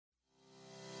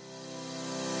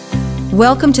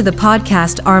Welcome to the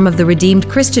podcast arm of the Redeemed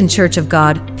Christian Church of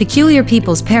God, Peculiar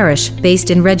People's Parish,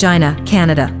 based in Regina,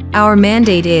 Canada. Our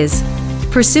mandate is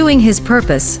pursuing His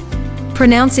purpose,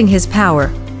 pronouncing His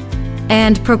power,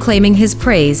 and proclaiming His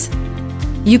praise.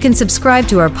 You can subscribe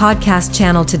to our podcast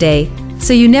channel today,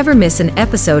 so you never miss an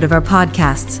episode of our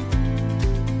podcasts.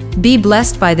 Be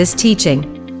blessed by this teaching.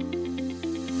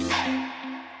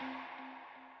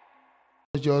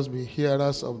 Just be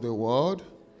hearers of the word,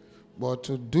 but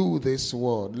to do this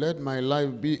word. Let my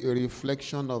life be a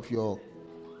reflection of your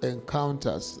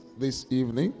encounters this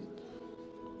evening,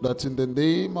 that in the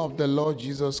name of the Lord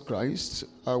Jesus Christ,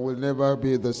 I will never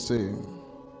be the same.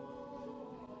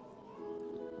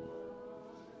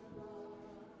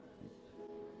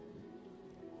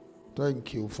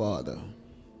 Thank you, Father.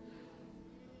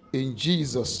 In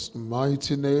Jesus'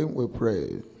 mighty name we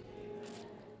pray.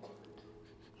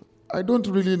 I don't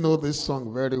really know this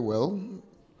song very well,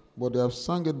 but I've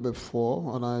sung it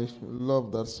before, and I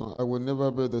love that song. I will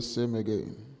never be the same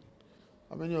again.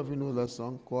 How many of you know that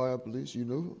song? Choir, please, you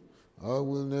know. I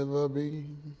will never be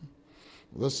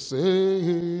the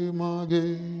same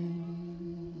again.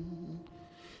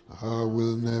 I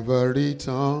will never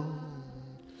return.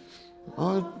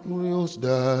 I close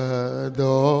the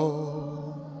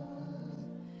door.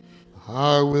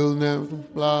 I will never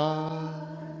fly.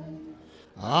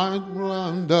 I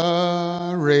run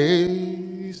the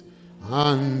race,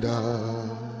 and I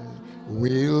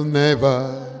will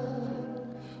never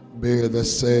be the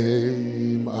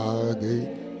same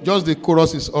again. Just the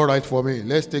chorus is all right for me.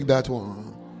 Let's take that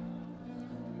one.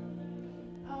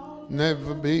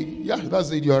 Never be. Yeah,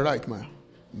 that's it. You're right, man.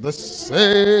 The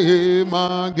same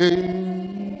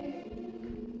again.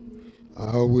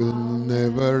 I will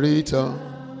never return.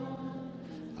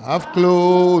 I've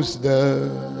closed the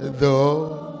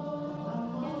door.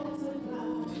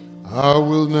 I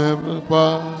will never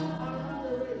part.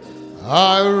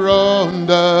 I run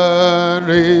the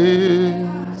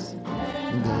race.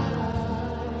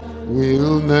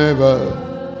 Will never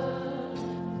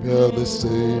be the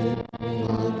same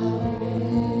again.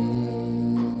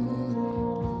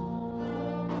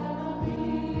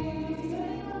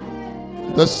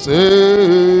 The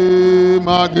same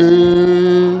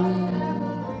again.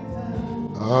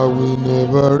 I will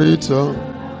never return.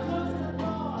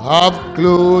 I've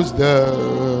closed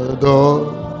the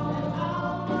door.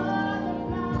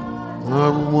 I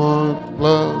want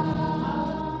love.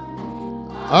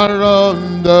 I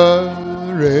run the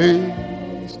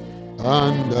race,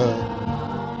 and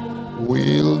I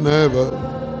will never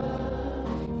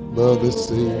be the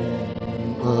same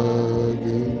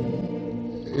again.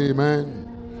 Amen.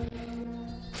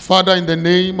 Father, in the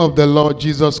name of the Lord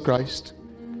Jesus Christ,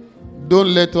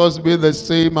 don't let us be the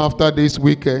same after this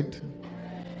weekend.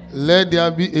 Let there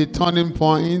be a turning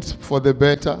point for the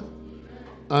better,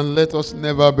 and let us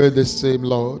never be the same,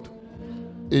 Lord.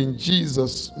 In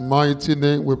Jesus' mighty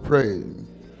name we pray.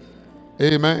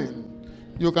 Amen.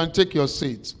 You can take your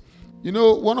seat. You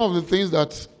know, one of the things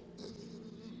that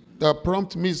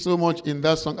prompted me so much in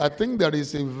that song, I think there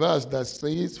is a verse that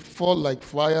says, fall like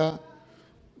fire,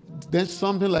 then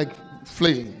something like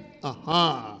flame.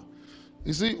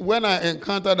 You see, when I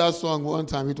encountered that song one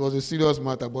time, it was a serious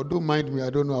matter, but don't mind me, I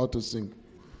don't know how to sing.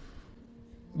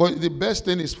 But the best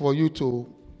thing is for you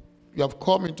have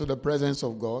come into the presence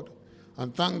of God,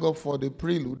 and thank God for the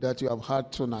prelude that you have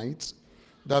had tonight,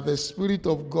 that the Spirit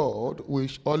of God will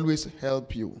always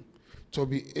help you to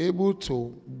be able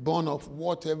to burn off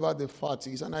whatever the fat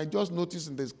is. And I just noticed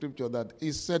in the scripture that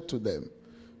he said to them,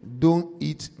 don't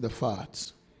eat the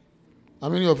fat. How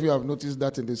many of you have noticed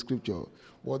that in the scripture?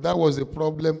 Well, that was the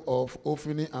problem of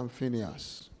Hophni and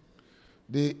Phinehas.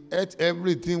 They ate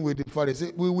everything with the fat. They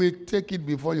said, we will take it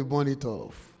before you burn it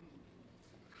off.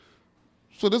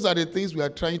 So those are the things we are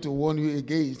trying to warn you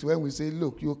against when we say,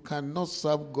 look, you cannot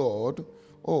serve God.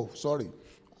 Oh, sorry.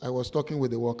 I was talking with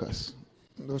the workers.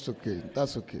 That's okay.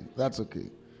 That's okay. That's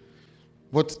okay.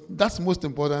 But that's the most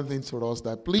important thing for us,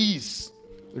 that please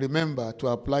remember to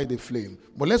apply the flame.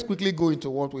 But let's quickly go into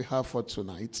what we have for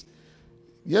tonight.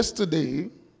 Yesterday,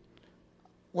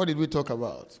 what did we talk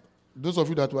about? Those of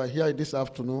you that were here this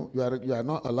afternoon, you are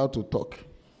not allowed to talk.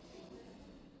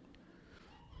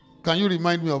 Can you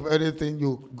remind me of anything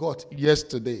you got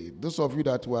yesterday? Those of you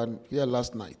that were here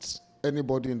last night,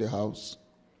 anybody in the house?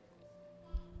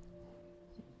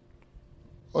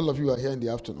 All of you are here in the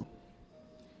afternoon.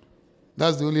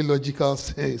 That's the only logical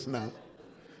sense now.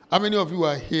 How many of you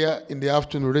are here in the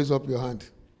afternoon? Raise up your hand.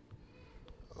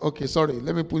 Okay, sorry.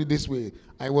 Let me put it this way.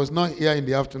 I was not here in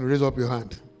the afternoon. Raise up your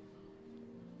hand.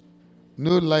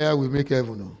 No liar will make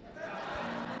heaven. No.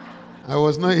 I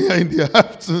was not here in the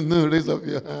afternoon. Raise up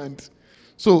your hand.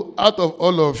 So out of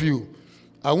all of you,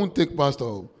 I won't take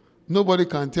pastor. Nobody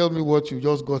can tell me what you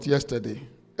just got yesterday.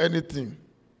 Anything.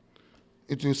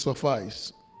 It will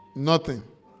suffice. Nothing.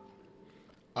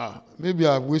 Maybe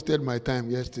I've wasted my time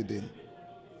yesterday.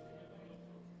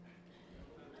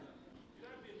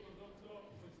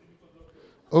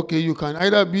 Okay, you can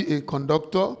either be a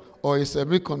conductor or a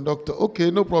semiconductor. Okay,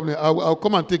 no problem. I'll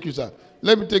come and take you, sir.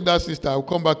 Let me take that sister. I'll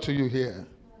come back to you here.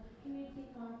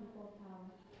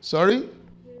 Sorry?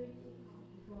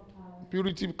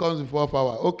 Purity comes before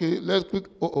power. Okay, let's quick.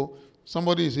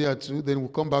 Somebody is here too. Then we'll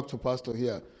come back to pastor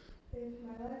here.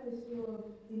 My life is full of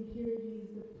impurities.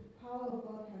 The power of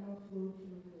God cannot flow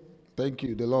through me. Thank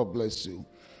you. The Lord bless you.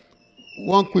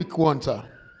 One quick one, sir.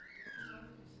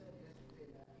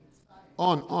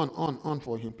 On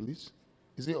for him, please.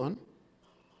 Is it on?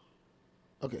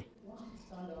 Okay.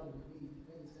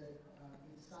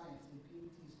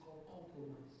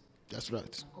 That's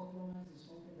right.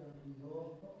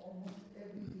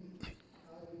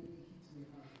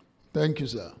 Thank you,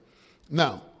 sir.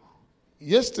 Now,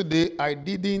 yesterday I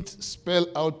didn't spell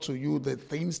out to you the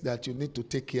things that you need to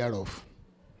take care of.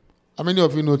 How many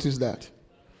of you noticed that?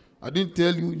 I didn't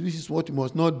tell you this is what you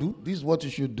must not do. This is what you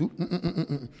should do.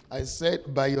 I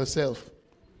said by yourself.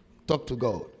 Talk to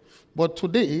God. But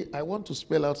today, I want to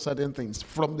spell out certain things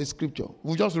from the scripture.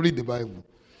 We'll just read the Bible.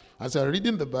 As we're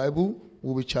reading the Bible,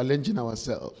 we'll be challenging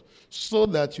ourselves so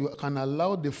that you can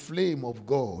allow the flame of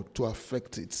God to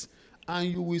affect it. And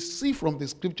you will see from the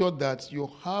scripture that you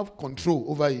have control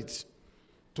over it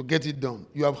to get it done.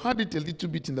 You have had it a little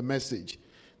bit in the message.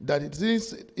 That it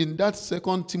is in that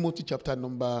 2 Timothy chapter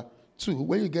number 2,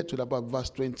 when you get to about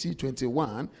verse 20,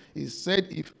 21, it said,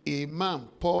 if a man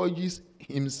purges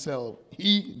himself,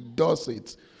 he does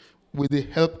it with the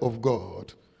help of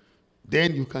God,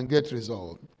 then you can get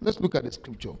result. Let's look at the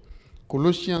scripture.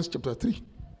 Colossians chapter 3.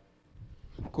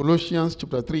 Colossians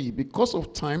chapter 3. Because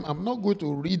of time, I'm not going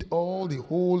to read all the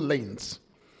whole length,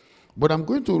 but I'm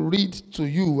going to read to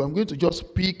you. I'm going to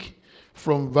just pick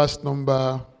from verse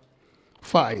number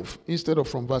 5 instead of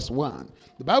from verse 1.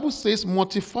 The Bible says,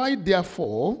 mortify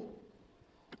therefore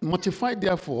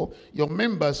your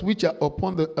members which are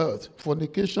upon the earth,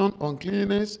 fornication,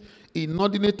 uncleanness,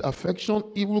 inordinate affection,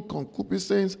 evil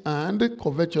concupiscence, and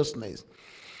covetousness,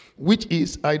 which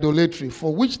is idolatry,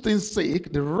 for which things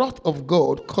sake the wrath of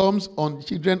God comes on the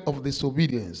children of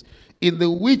disobedience, in the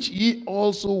which ye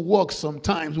also walked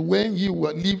sometimes when you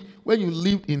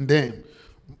lived in them.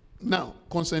 Now,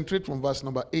 concentrate from verse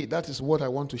number 8. That is what I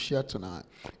want to share tonight.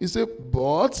 It says,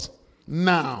 but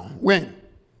now, when?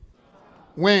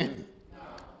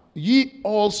 Ye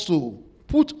also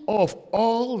put off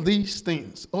all these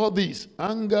things, all these,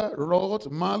 anger, wrath,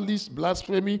 malice,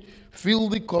 blasphemy,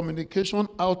 filthy communication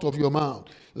out of your mouth.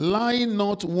 Lie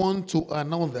not one to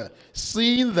another,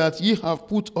 seeing that ye have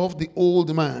put off the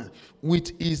old man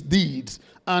with his deeds,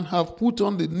 and have put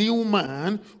on the new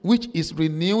man, which is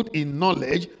renewed in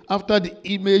knowledge after the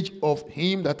image of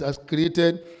him that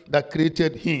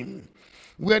created him.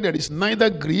 Where there is neither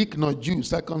Greek nor Jew,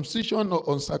 circumcision nor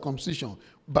uncircumcision,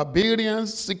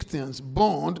 barbarians, Scythians,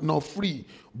 bond nor free,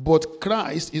 but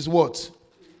Christ is what?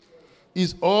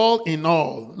 Is all in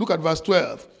all. Look at verse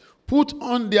 12. Put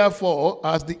on therefore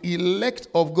as the elect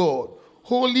of God,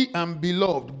 holy and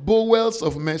beloved, bowels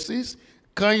of mercies,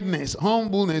 kindness,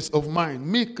 humbleness of mind,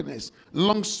 meekness,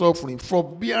 long-suffering,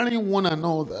 forbearing one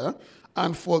another,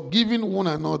 and forgiving one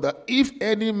another. If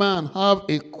any man have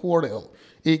a quarrel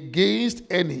against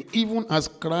any, even as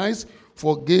Christ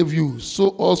forgave you, so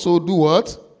also do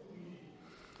what?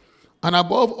 And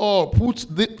above all,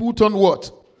 put on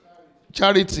what?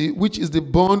 Charity, which is the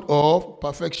bond of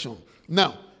perfection.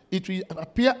 Now, it will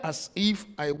appear as if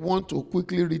I want to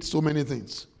quickly read so many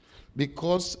things,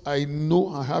 because I know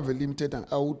I have a limited time.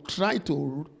 I will try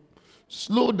to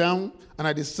slow down, and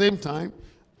at the same time,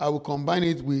 I will combine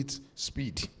it with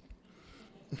speed.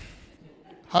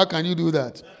 How can you do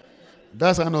that?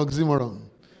 That's an oxymoron.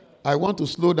 I want to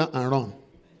slow down and run.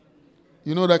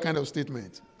 You know that kind of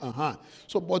statement?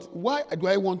 So, but why do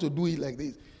I want to do it like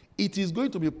this? It is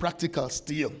going to be practical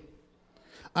still.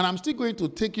 And I'm still going to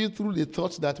take you through the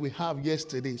thoughts that we have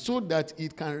yesterday so that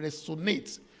it can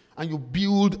resonate and you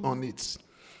build on it.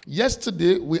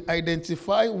 Yesterday, we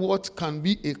identify what can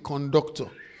be a conductor.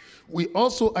 We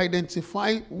also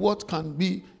identify what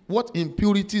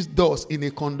impurities does in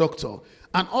a conductor.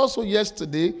 And also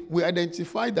yesterday, we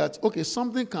identified that, okay,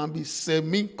 something can be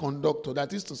semi-conductor.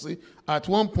 That is to say, at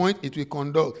one point it will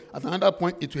conduct, at another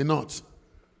point it will not.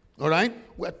 All right?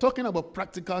 We're talking about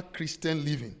practical Christian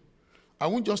living. I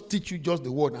won't just teach you just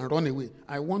the word and run away.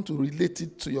 I want to relate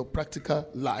it to your practical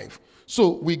life.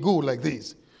 So we go like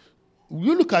this.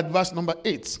 You look at verse number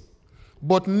 8.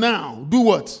 But now, do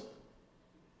what?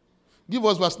 Give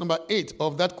us verse number 8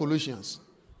 of that Colossians.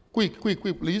 Quick,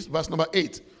 please. Verse number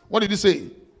 8. What did he say?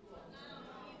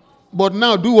 But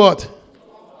now, do what?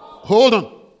 Hold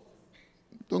on.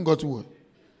 Don't go to work.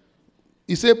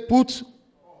 He said, put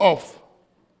off.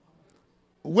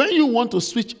 When you want to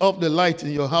switch off the light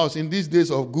in your house in these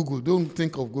days of Google, don't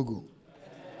think of Google.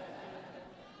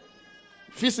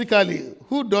 Physically,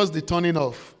 who does the turning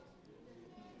off?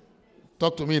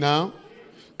 Talk to me now.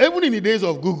 Even in the days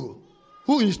of Google,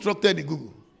 who instructed the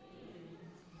Google?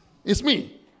 It's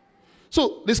me.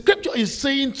 So the scripture is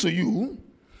saying to you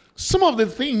some of the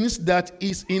things that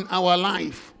is in our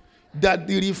life that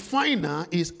the refiner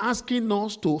is asking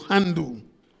us to handle.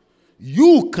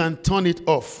 You can turn it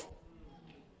off.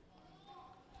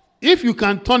 If you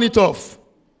can turn it off,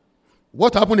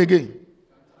 what happened again?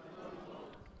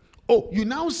 Oh, you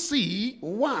now see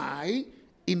why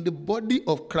in the body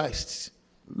of Christ.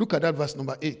 Look at that verse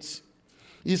number 8.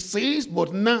 It says,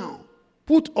 but now,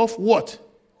 put off what?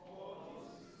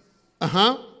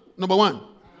 Number 1.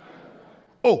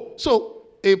 Oh, so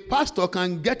a pastor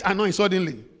can get annoyed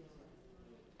suddenly.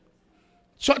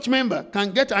 Church member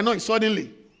can get annoyed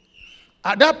suddenly.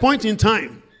 At that point in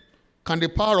time, can the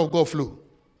power of God flow?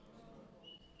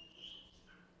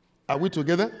 Are we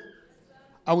together?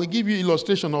 I will give you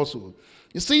illustration also.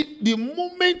 You see, the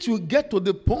moment you get to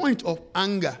the point of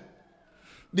anger,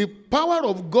 the power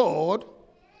of God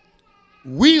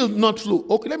will not flow.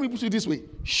 Okay, let me put it this way.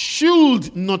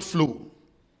 Should not flow.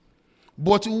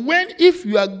 But if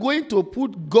you are going to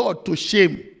put God to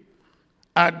shame,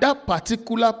 at that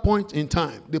particular point in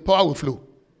time, the power will flow.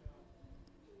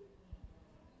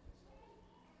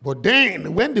 But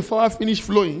then, when the power finishes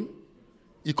flowing,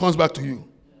 it comes back to you.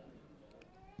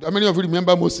 How many of you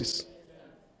remember Moses?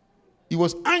 He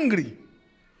was angry.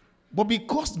 But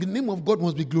because the name of God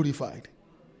must be glorified,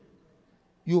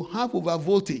 you have over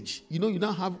voltage. You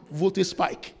now have voltage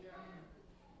spike.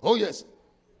 Oh, yes.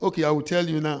 Okay, I will tell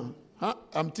you now.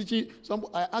 I'm teaching.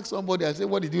 I asked somebody, I said,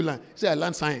 what did you learn? He said, I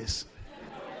learned science.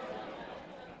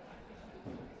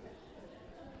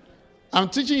 I'm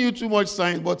teaching you too much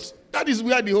science, but that is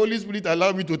where the Holy Spirit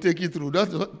allowed me to take you through.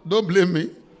 Don't blame me.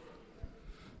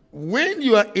 When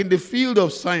you are in the field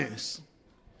of science,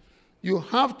 you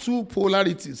have two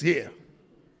polarities here.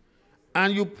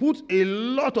 And you put a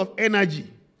lot of energy.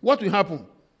 What will happen?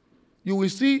 You will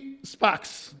see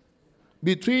sparks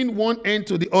between one end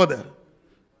to the other.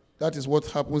 That is what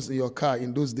happens in your car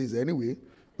in those days anyway.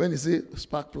 When you say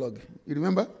spark plug. You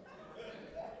remember?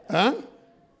 Huh?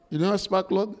 You know spark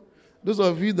plug? Those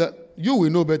of you that, you will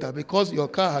know better because your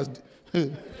car has...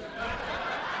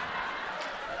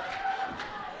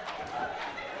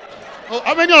 Oh,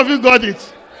 how many of you got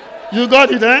it? You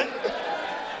got it, eh?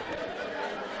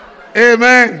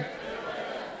 Amen.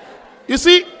 You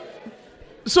see,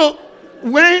 so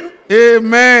when,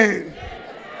 amen.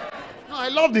 No, I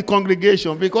love the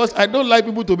congregation because I don't like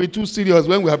people to be too serious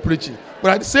when we are preaching.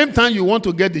 But at the same time, you want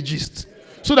to get the gist.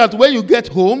 So that when you get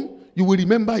home, you will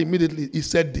remember immediately he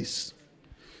said this.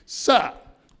 Sir,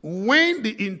 when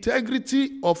the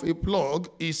integrity of a plug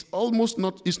is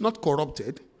not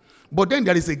corrupted, but then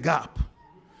there is a gap.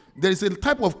 There is a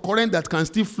type of current that can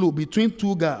still flow between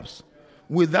two gaps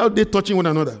without they touching one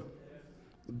another.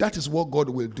 That is what God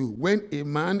will do. When a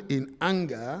man in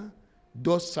anger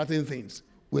does certain things,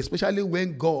 especially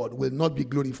when God will not be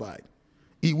glorified,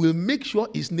 he will make sure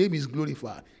his name is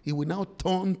glorified. He will now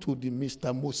turn to the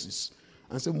Mr. Moses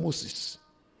and say, Moses,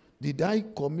 did I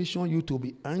commission you to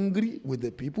be angry with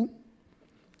the people?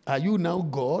 Are you now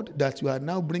God that you are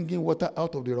now bringing water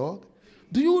out of the rock?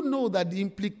 Do you know that the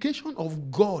implication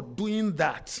of God doing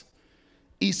that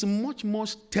is much more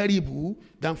terrible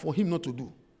than for him not to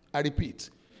do? I repeat,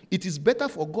 it is better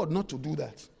for God not to do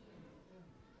that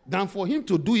than for him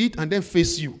to do it and then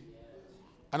face you.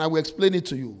 And I will explain it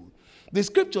to you. The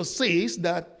scripture says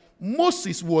that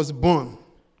Moses was born.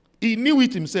 He knew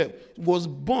it himself. He was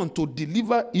born to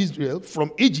deliver Israel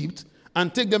from Egypt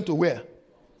and take them to where?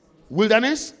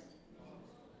 Wilderness?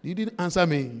 You didn't answer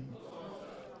me.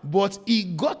 But he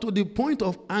got to the point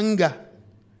of anger.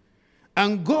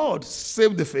 And God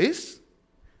saved the face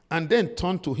and then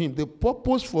turned to him. The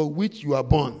purpose for which you are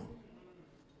born.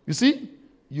 You see,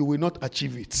 you will not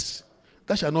achieve it.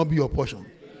 That shall not be your portion.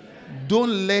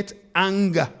 Don't let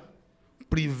anger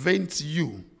prevent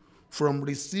you from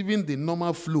receiving the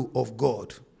normal flow of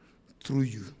God through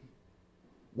you.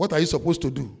 What are you supposed to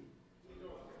do?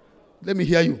 Let me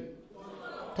hear you.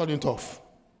 Turn it off.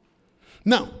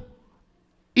 Now,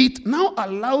 it now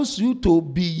allows you to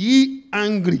be ye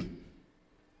angry,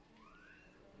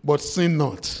 but sin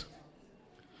not.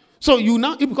 So you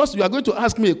now, because you are going to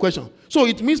ask me a question. So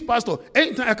it means, Pastor,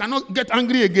 anytime I cannot get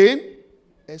angry again.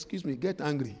 Excuse me, get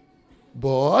angry.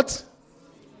 But,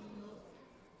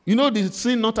 you know the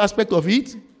sin not aspect of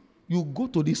it? You go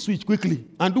to the switch quickly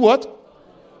and do what?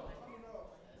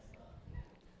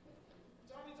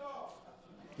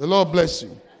 The Lord bless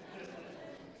you.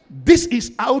 This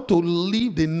is how to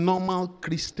live the normal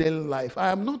Christian life. I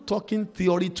am not talking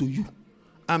theory to you.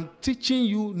 I'm teaching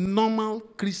you normal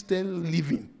Christian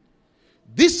living.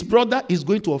 This brother is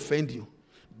going to offend you.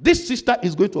 This sister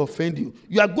is going to offend you.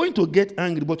 You are going to get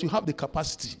angry, but you have the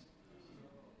capacity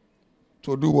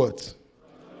to do what?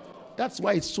 That's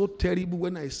why it's so terrible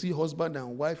when I see husband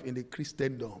and wife in the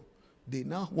Christendom. They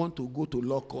now want to go to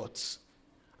law courts.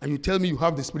 And you tell me you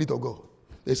have the Spirit of God.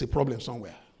 There's a problem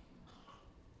somewhere.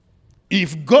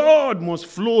 If God must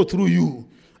flow through you,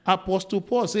 Apostle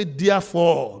Paul said,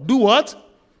 therefore, do what?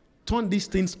 Turn these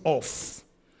things off.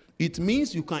 It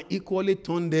means you can equally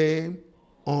turn them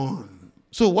on.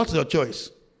 So what's your choice?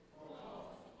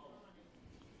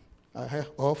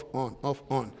 Off,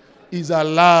 on. Is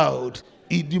allowed.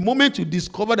 The moment you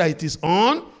discover that it is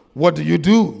on, what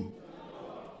do?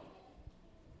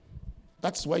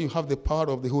 That's why you have the power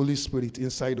of the Holy Spirit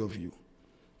inside of you.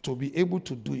 To be able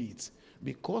to do it.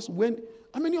 Because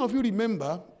how many of you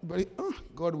remember,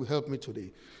 God will help me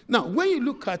today. Now, when you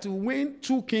look at when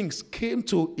 2 kings came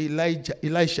to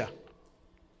Elisha,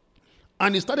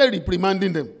 and he started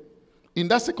reprimanding them, in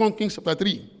that 2 Kings chapter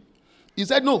 3, he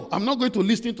said, no, I'm not going to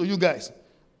listen to you guys.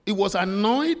 He was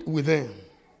annoyed with them.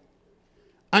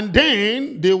 And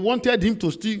then they wanted him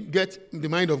to still get the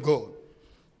mind of God.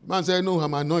 The man said, no,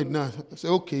 I'm annoyed now. I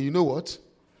said, okay, you know what?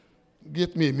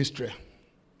 Get me a mystery.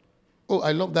 Oh,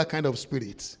 I love that kind of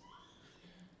spirit.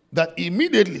 That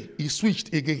immediately he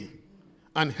switched again.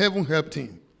 And heaven helped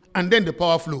him. And then the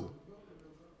power flew.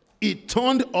 It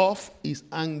turned off his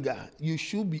anger. You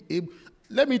should be able.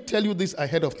 Let me tell you this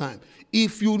ahead of time.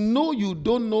 If you know you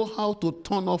don't know how to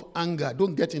turn off anger,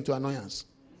 don't get into annoyance.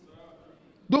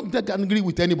 Don't get angry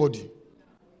with anybody.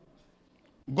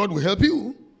 God will help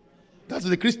you. That's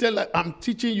the Christian life. I'm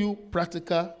teaching you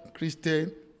practical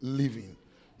Christian living.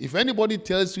 If anybody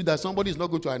tells you that somebody is not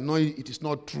going to annoy you, it is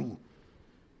not true.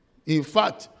 In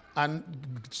fact, and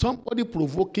somebody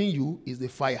provoking you is the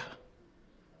fire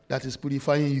that is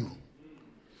purifying you.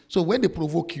 So when they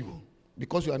provoke you,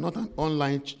 because you are not an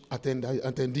online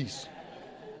attendees,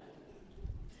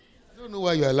 I don't know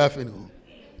why you are laughing.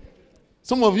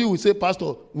 Some of you will say,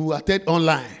 Pastor, we will attend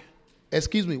online.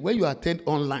 Excuse me, when you attend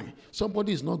online,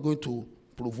 somebody is not going to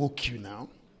provoke you now.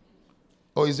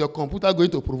 Or is your computer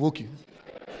going to provoke you?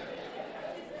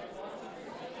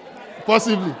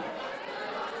 Possibly.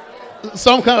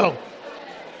 Somehow.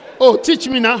 Oh, teach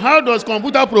me now. How does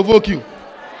computer provoke you?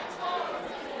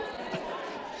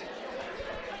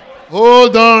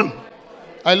 Hold on.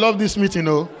 I love this meeting,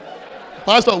 though.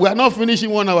 Pastor, we are not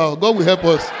finishing 1 hour. God will help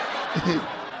us.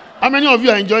 How many of you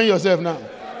are enjoying yourself now?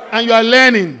 And you are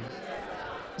learning.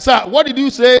 Sir, what did you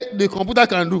say the computer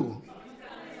can do?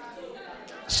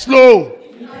 Slow.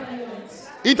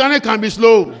 Internet can be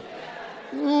slow.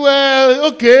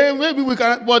 Well, okay, maybe we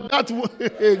can, but that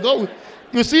God,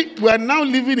 you see, we are now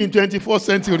living in 24th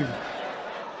century.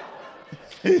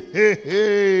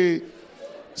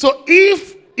 So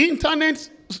if internet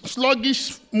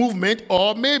sluggish movement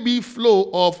or maybe flow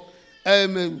of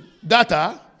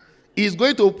data is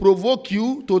going to provoke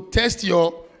you to test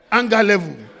your anger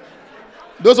level,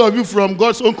 those of you from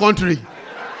God's own country,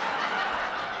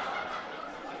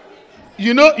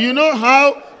 you know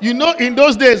how, in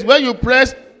those days when you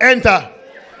press enter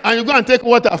and you go and take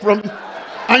water from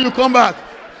and you come back,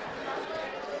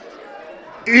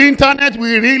 internet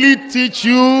will really teach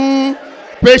you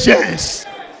patience.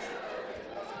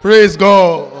 Praise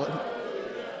God.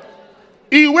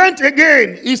 He went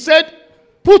again. He said,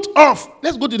 put off.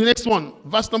 Let's go to the next one.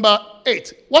 Verse number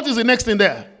 8. What is the next thing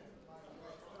there?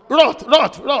 Wrath.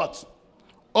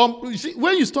 You see,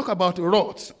 when you talk about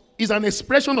wrath, it's an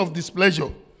expression of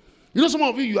displeasure. You know, some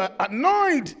of you are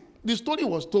annoyed. The story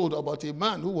was told about a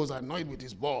man who was annoyed with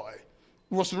his boy.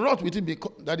 He was wroth with him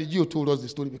because Daddy Gio told us the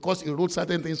story because he wrote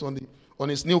certain things on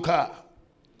his new car.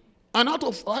 And out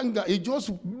of anger, he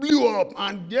just blew up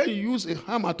and then he used a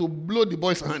hammer to blow the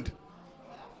boy's hand.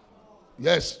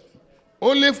 Yes.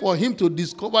 Only for him to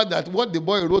discover that what the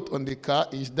boy wrote on the car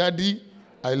is, Daddy,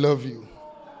 I love you.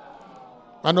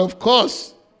 And of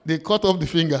course, they cut off the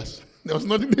fingers. There was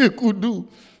nothing they could do.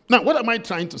 Now, what am I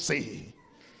trying to say?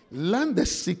 Learn the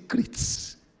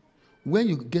secrets. When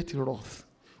you get wrath,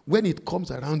 when it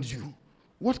comes around you,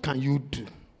 what can you do?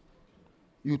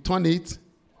 You turn it.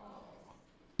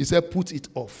 He said, put it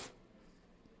off.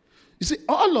 You see,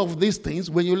 all of these things,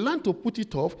 when you learn to put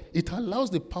it off, it allows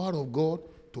the power of God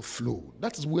to flow.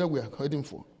 That is where we are heading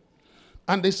for.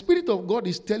 And the Spirit of God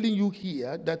is telling you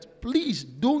here that please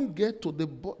don't get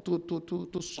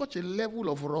to such a level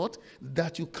of wrath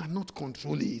that you cannot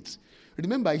control it.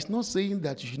 Remember, it's not saying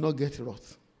that you should not get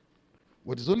wrath.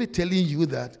 But it's only telling you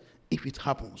that if it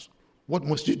happens, what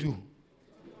must you do?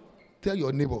 Tell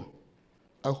your neighbor.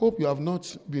 I hope you have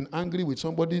not been angry with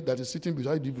somebody that is sitting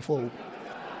beside you before.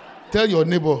 Tell your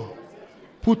neighbor,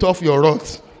 put off your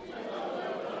wrath.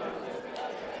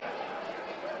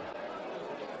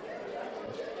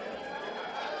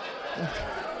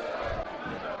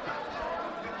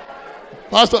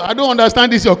 Pastor, I don't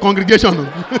understand this, your congregation.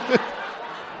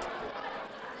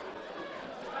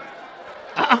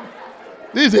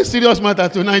 This is a serious matter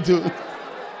tonight too.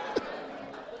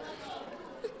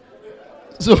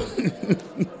 So,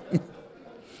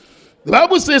 the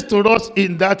Bible says to us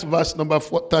in that verse number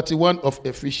 31 of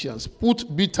Ephesians,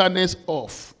 put bitterness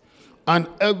off and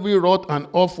every wrath and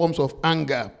all forms of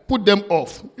anger. Put them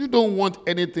off. You don't want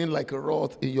anything like a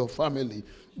wrath in your family.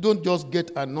 Don't just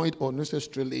get annoyed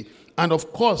unnecessarily. And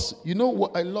of course, you know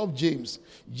what? I love James.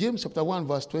 James chapter 1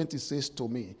 verse 20 says to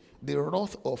me, the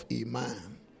wrath of a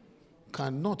man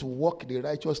cannot work the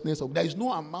righteousness of. There is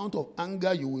no amount of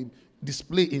anger you will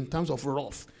display in terms of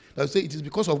wrath. They'll say it is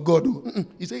because of God.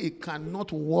 He said it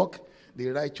cannot work the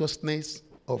righteousness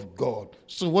of God.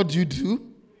 So what do?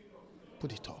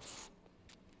 Put it off.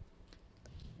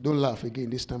 Don't laugh again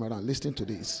this time around. Listen to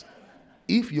this.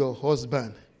 If your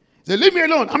husband says, leave me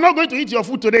alone, I'm not going to eat your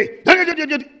food today.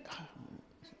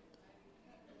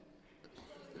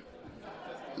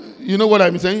 You know what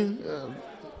I'm saying?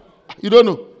 You don't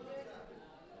know.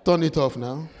 Turn it off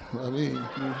now. I mean,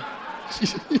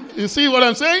 you see what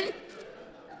I'm saying?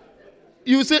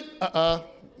 You say,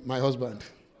 my husband,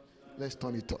 let's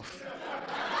turn it off.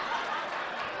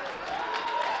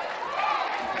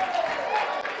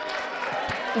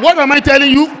 What am I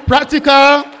telling you?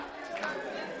 Practical.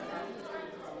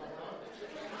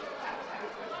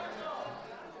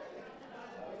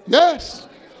 Yes.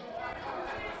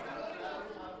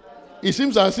 It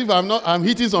seems as if I'm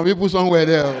hitting some people somewhere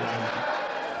there.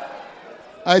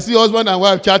 I see husband and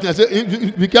wife chatting. I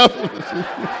say, be careful.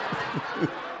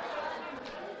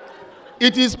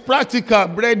 It is practical,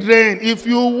 brethren. If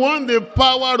you want the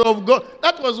power of God,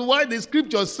 that was why the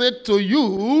scripture said to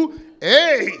you,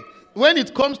 hey, when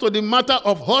it comes to the matter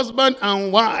of husband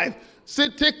and wife, say,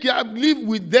 take care, live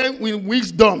with them with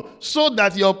wisdom, so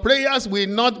that your prayers will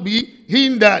not be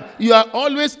hindered. You are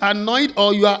always annoyed,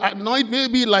 or you are annoyed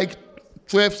maybe like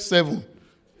 12/7.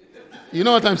 You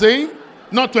know what I'm saying?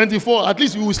 Not 24. At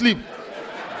least you will sleep.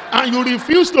 And you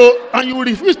refuse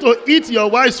to eat your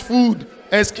wife's food.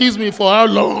 Excuse me, for how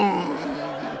long?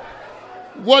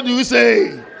 What do you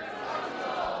say?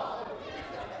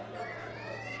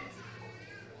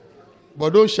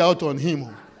 But don't shout on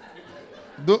him.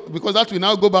 Because that will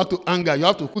now go back to anger. You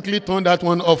have to quickly turn that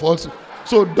one off also.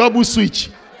 So double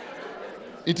switch.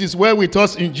 It is well with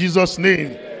us in Jesus'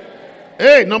 name.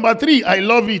 Hey, number 3, I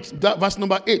love it. That verse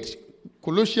number 8.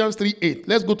 Colossians 3:8.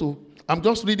 Let's go to, I'm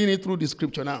just reading it through the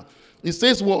scripture now. It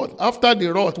says what? After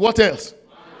the wrath, what else?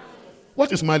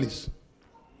 What is malice?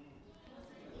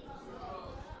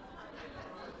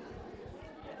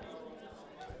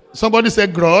 Somebody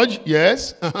said grudge.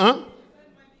 Yes.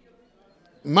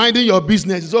 Minding your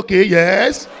business is okay.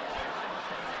 Yes.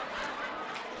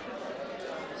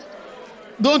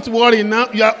 Don't worry now.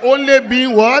 You are only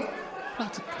being what?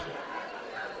 Practical.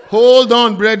 Hold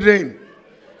on, brethren.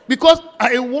 Because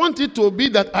I want it to be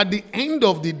that at the end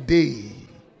of the day,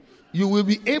 you will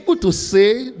be able to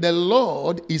say, the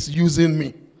Lord is using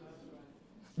me.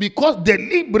 Because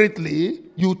deliberately,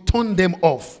 you turn them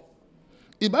off.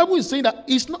 The Bible is saying that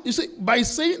it's not, you see, by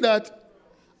saying that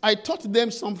I taught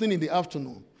them something in the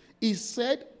afternoon, it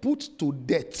said put to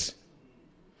death.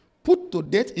 Put to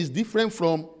death is different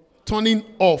from turning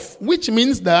off, which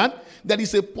means that there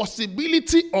is a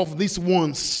possibility of these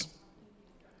ones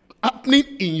happening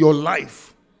in your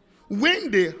life. When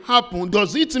they happen,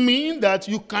 does it mean that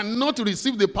you cannot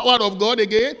receive the power of God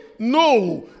again?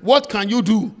 No. What can you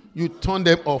do? You turn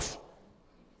them off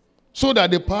so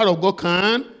that the power of God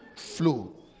can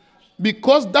flow.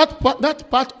 Because that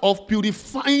part of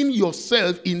purifying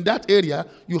yourself in that area,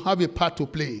 you have a part to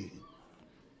play.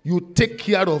 You take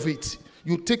care of it.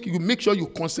 You make sure you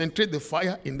concentrate the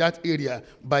fire in that area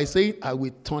by saying, I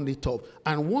will turn it off.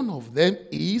 And one of them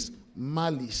is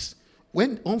malice.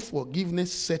 When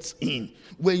unforgiveness sets in,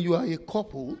 when you are a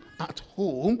couple at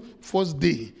home, first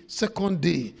day, second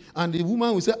day, and the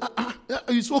woman will say,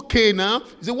 it's okay now.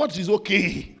 You say, what is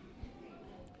okay?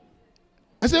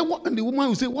 I said, what? And the woman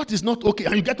will say, what is not okay?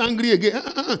 And you get angry again.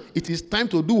 It is time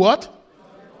to do what?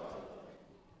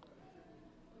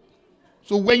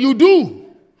 So when you do,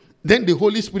 then the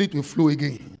Holy Spirit will flow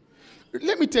again.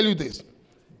 Let me tell you this.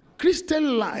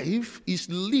 Christian life is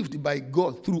lived by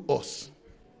God through us.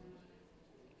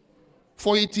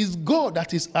 For it is God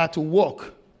that is at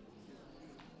work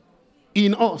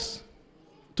in us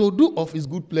to do of his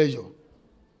good pleasure.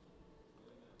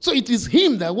 So it is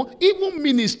him that even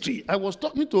ministry, I was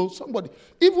talking to somebody,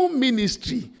 even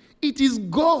ministry, it is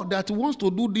God that wants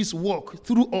to do this work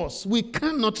through us. We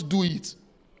cannot do it.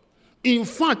 In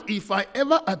fact, if I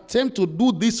ever attempt to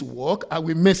do this work, I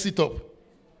will mess it up.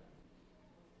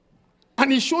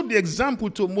 And he showed the example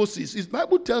to Moses. His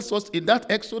Bible tells us in that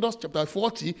Exodus chapter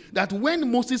 40 that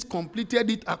when Moses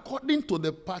completed it according to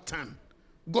the pattern,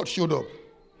 God showed up.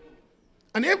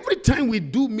 And every time we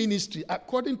do ministry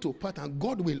according to pattern,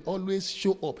 God will always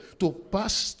show up to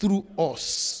pass through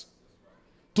us,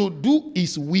 to do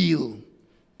his will.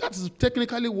 That's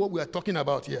technically what we are talking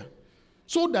about here.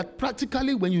 So that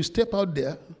practically when you step out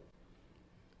there,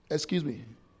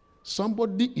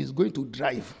 somebody is going to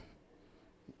drive.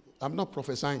 I'm not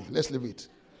prophesying, let's leave it.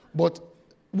 But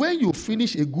when you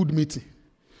finish a good meeting,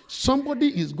 somebody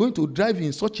is going to drive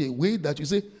in such a way that you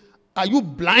say, are you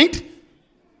blind?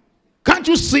 Can't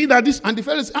you see that this? And the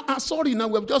fellow says, sorry, now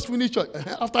we have just finished church.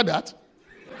 After that.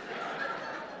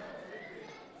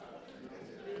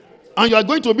 And you are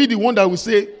going to be the one that will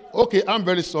say, okay, I'm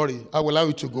very sorry. I will allow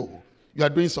you to go. You are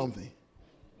doing something.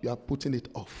 You are putting it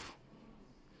off.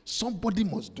 Somebody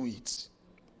must do it.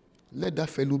 Let that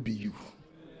fellow be you.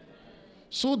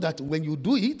 So that when you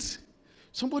do it,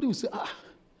 somebody will say,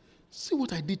 see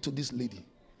what I did to this lady.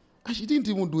 And she didn't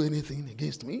even do anything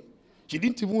against me. She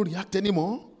didn't even react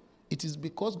anymore. It is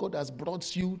because God has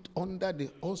brought you under the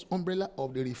umbrella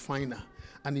of the refiner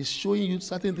and is showing you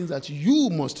certain things that you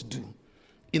must do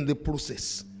in the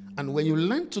process. And when you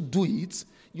learn to do it,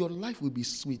 your life will be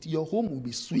sweet. Your home will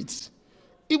be sweet.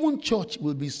 Even church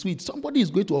will be sweet. Somebody is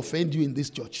going to offend you in this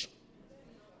church.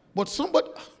 But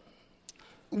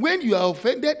when you are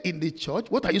offended in the church,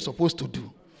 what are you supposed to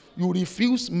do? You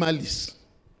refuse malice.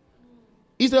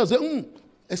 Instead of saying,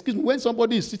 excuse me, when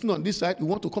somebody is sitting on this side, you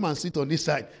want to come and sit on this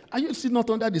side. Are you still not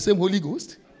under the same Holy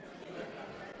Ghost?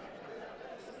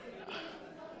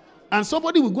 And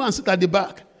somebody will go and sit at the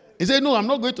back. He said, no, I'm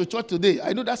not going to church today.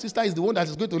 I know that sister is the one that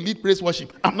is going to lead praise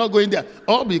worship. I'm not going there.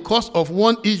 All because of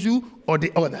one issue or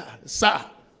the other. Sir,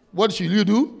 what should you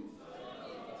do?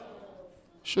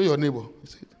 Show your neighbor.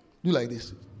 Do like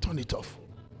this. Turn it off.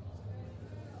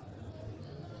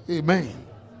 Amen.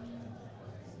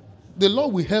 The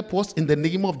Lord will help us in the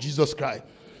name of Jesus Christ.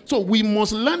 So we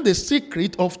must learn the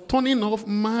secret of turning off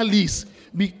malice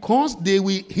because they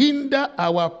will hinder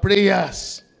our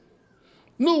prayers.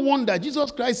 No wonder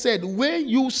Jesus Christ said, when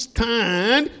you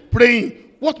stand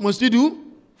praying, what must you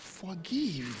do?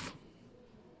 Forgive.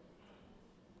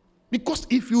 Because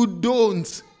if you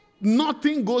don't,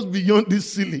 nothing goes beyond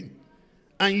this ceiling.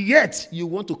 And yet, you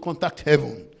want to contact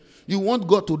heaven. You want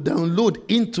God to download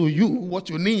into you what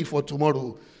you need for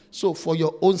tomorrow. So for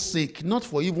your own sake, not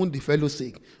for even the fellow's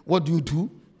sake, what do?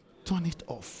 Turn it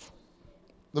off.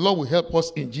 The Lord will help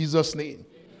us in Jesus' name.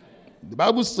 The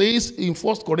Bible says in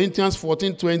 1 Corinthians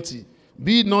 14:20,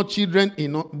 be not children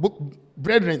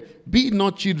brethren, be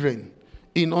not children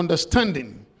in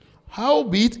understanding.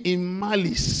 Howbeit in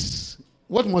malice.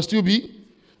 What must you be?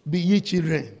 Be ye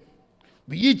children.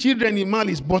 Be ye children in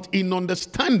malice, but in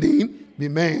understanding be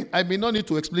men. I may not need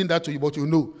to explain that to you, but you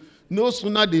know. No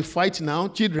sooner they fight now,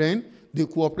 children, they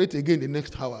cooperate again the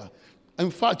next hour.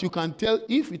 In fact, you can tell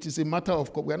if it is a matter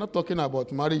of, we are not talking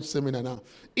about marriage seminar now.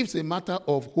 If it's a matter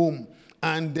of home,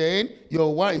 and then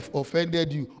your wife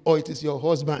offended you, or it is your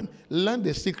husband, learn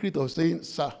the secret of saying,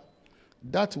 sir,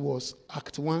 that was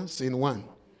Act 1, Scene 1.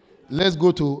 Let's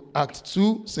go to Act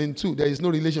 2, Scene 2. There is no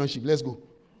relationship. Let's go.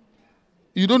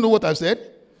 You don't know what I've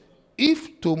said? If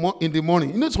in the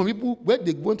morning, you know some people, when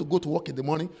they want to go to work in the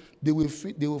morning, they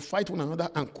will fight one another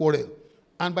and quarrel.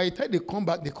 And by the time they come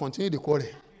back, they continue the quarrel.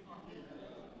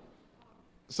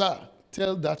 Sir,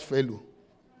 tell that fellow,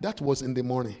 that was in the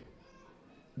morning.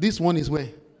 This one is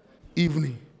when?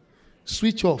 Evening.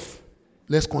 Switch off.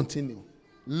 Let's continue.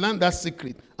 Learn that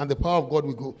secret and the power of God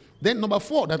will go. Then number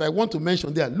 4 that I want to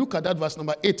mention there, look at that verse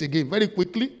number 8 again, very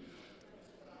quickly.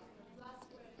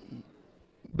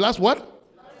 Blast what?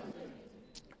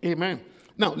 Amen.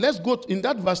 Now, let's go in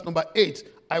that verse number 8.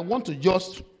 I want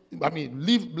to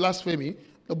leave blasphemy,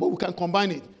 but we can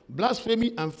combine it.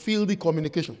 Blasphemy and filthy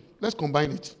communication. Let's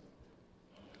combine it.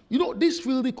 You know, this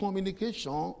filthy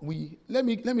communication, let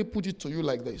me put it to you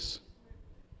like this.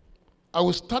 I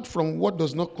will start from what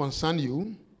does not concern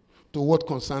you to what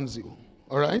concerns you.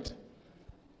 All right?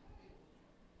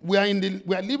 We are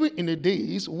living in the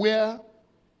days where,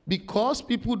 because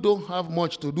people don't have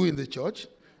much to do in the church,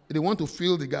 they want to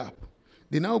fill the gap.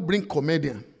 They now bring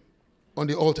comedian on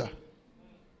the altar.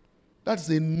 That's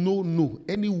a no-no.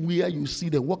 Anywhere you see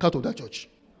them, walk out of that church.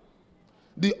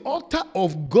 The altar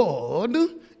of God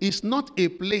is not a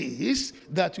place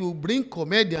that you bring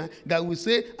comedian that will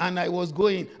say, and I was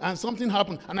going, and something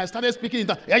happened, and I started speaking in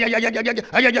tongues,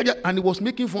 and it was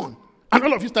making fun. And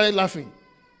all of you started laughing.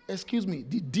 Excuse me,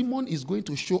 the demon is going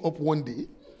to show up one day,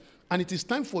 and it is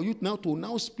time for you now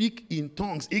to speak in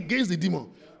tongues against the demon.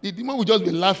 The demon will just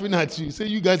be laughing at you, say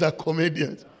you guys are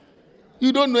comedians.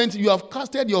 You don't know anything. You have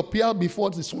casted your pearl before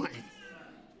the swine.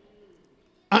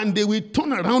 And they will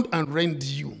turn around and rend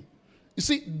you. You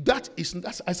see,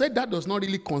 I said that does not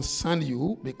really concern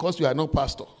you because you are not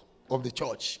pastor of the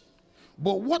church.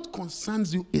 But what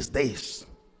concerns you is this.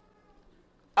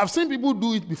 I've seen people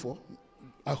do it before.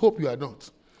 I hope you are not.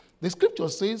 The scripture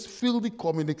says, filthy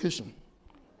communication.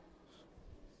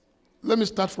 Let me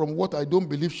start from what I don't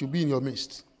believe should be in your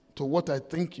midst to what I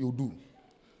think you do.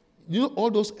 You know all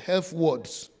those health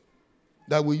words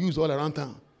that we use all around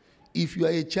town? If you are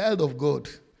a child of God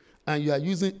and you are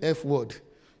using F word,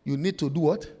 you need to do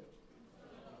what?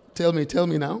 Tell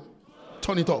me now.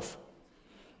 Turn it off.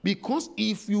 Because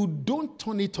if you don't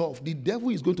turn it off, the devil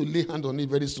is going to lay hand on it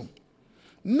very soon.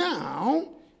 Now,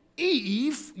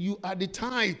 if you are the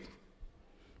type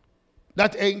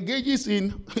that engages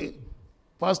in,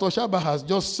 Pastor Shaba has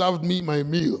just served me my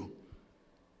meal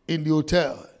in the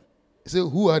hotel. He said,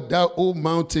 who art thou, O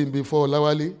mountain, before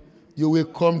Lawali? You will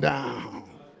come down.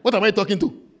 What am I talking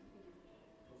to?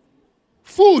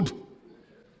 Food.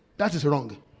 That is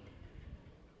wrong.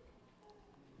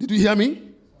 Did you hear me?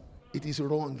 It is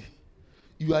wrong.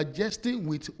 You are jesting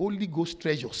with Holy Ghost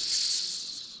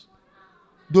treasures.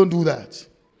 Don't do that.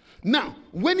 Now,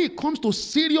 when it comes to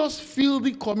serious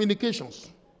filthy communications,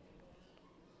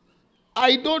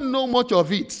 I don't know much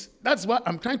of it. That's why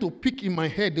I'm trying to pick in my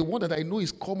head the one that I know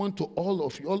is common to all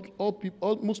of you,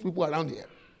 most people around here,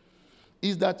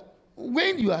 is that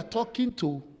when you are talking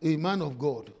to a man of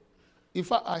God, in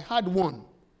fact, I had one.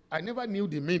 I never knew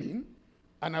the meaning,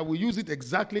 and I will use it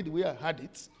exactly the way I had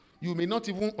it. You may not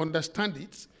even understand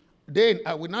it. Then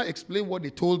I will now explain what they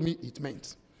told me it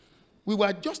meant. We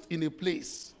were just in a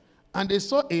place, and they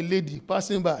saw a lady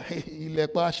passing by.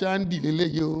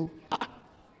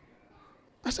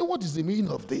 I said, what is the meaning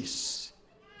of this?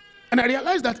 And I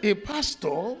realized that a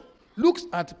pastor looks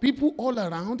at people all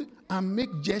around and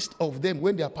make jest of them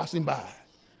when they are passing by.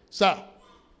 Sir,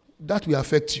 that will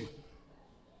affect you.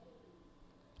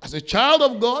 As a child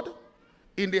of God,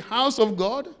 in the house of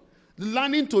God,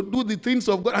 learning to do the things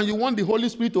of God, and you want the Holy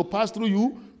Spirit to pass through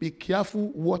you, be careful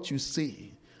what you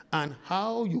say and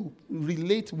how you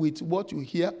relate with what you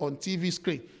hear on TV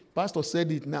screen. Pastor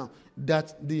said it now,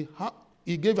 that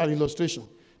he gave an illustration.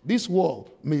 This wall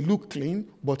may look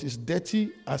clean, but it's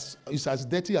as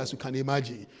dirty as you can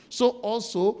imagine. So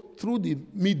also through the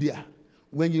media,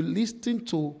 when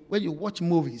you watch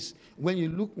movies, when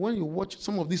you watch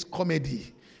some of this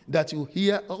comedy, that you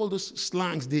hear all those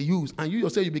slangs they use, and you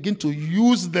yourself you begin to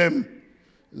use them,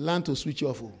 learn to switch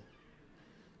off.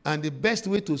 And the best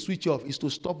way to switch off is to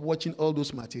stop watching all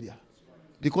those material,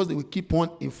 because they will keep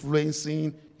on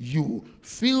influencing you.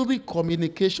 Filthy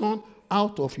communication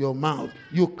out of your mouth.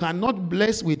 You cannot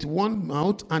bless with one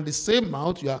mouth, and the same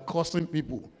mouth you are cursing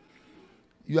people.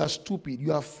 You are stupid.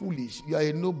 You are foolish. You are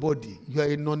a nobody. You are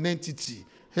a non-entity.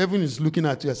 Heaven is looking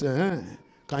at you and saying,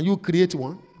 can you create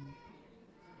one?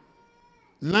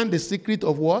 Learn the secret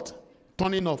of what?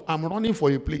 Turning off. I'm running for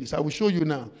a place. I will show you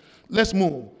now. Let's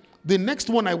move. The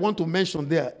next one I want to mention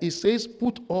there, it says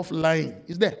put off lying.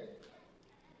 Is there?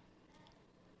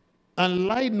 And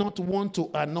lie not one to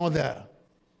another.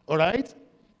 All right?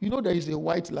 You know there is a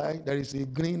white lie, there is a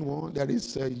green one, there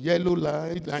is a yellow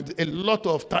lie, and a lot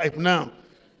of type now.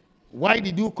 Why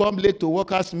did you come late to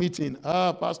workers' meeting?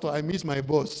 Pastor, I miss my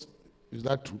boss. Is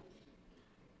that true?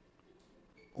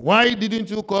 Why didn't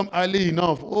you come early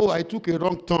enough? I took a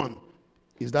wrong turn.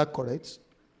 Is that correct?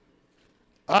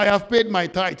 I have paid my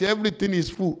tithe. Everything is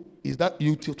full. Is that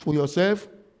you for yourself?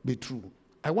 Be true.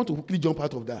 I want to quickly jump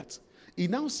out of that. It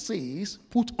now says,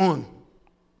 put on.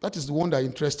 That is the one that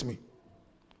interests me.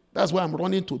 That's why I'm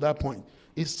running to that point.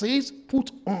 It says,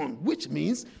 put on, which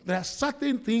means there are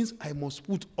certain things I must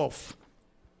put off.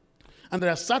 And there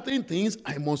are certain things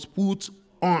I must put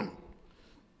on.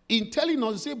 In telling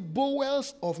us, say,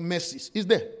 bowels of mercies. Is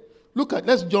there?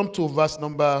 Let's jump to verse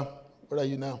number, where are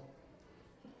you now?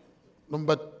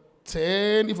 Number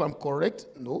 10, if I'm correct.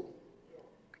 No.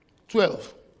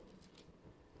 12.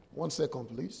 1 second,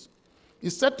 please. He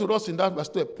said to us in that verse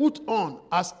 12, put on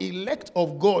as elect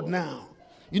of God now.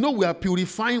 You know, we are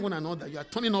purifying one another. You are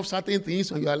turning off certain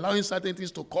things and you are allowing certain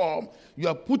things to come. You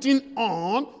are putting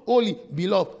on, holy,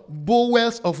 beloved,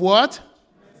 bowels of what?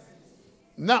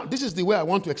 Now, this is the way I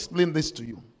want to explain this to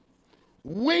you.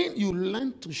 When you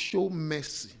learn to show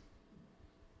mercy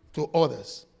to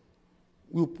others,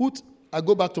 I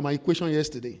go back to my equation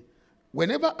yesterday.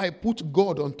 Whenever I put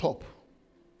God on top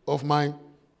of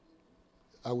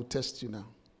I will test you now.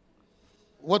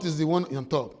 What is the one on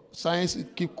top? Science,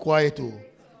 keep quiet. Oh.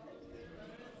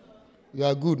 You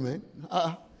are good, man.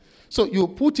 So you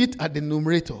put it at the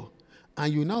numerator,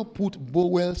 and you now put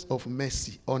bowels of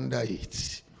mercy under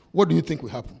it. What do you think will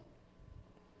happen?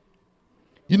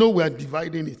 You know, we are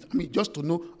dividing it. I mean, just to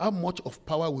know how much of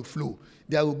power will flow.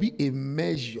 There will be a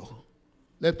measure,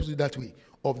 let's put it that way,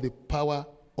 of the power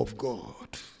of God.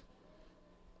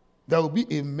 There will be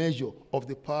a measure of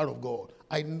the power of God.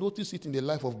 I notice it in the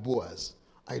life of Boaz.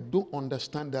 I don't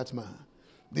understand that man.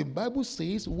 The Bible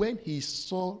says when he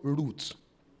saw Ruth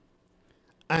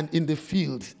and in the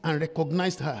field and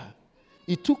recognized her,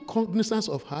 he took cognizance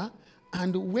of her,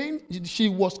 and when she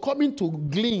was coming to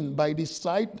glean by the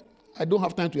side, I don't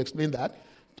have time to explain that,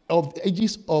 of the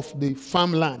edges of the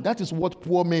farmland. That is what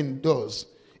poor men does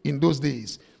in those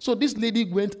days. So this lady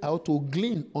went out to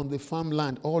glean on the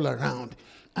farmland all around.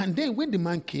 And then when the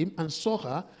man came and saw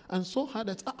her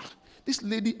that, this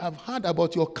lady, I've heard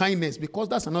about your kindness, because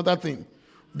that's another thing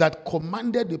that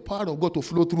commanded the power of God to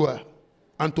flow through her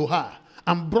and to her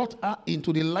and brought her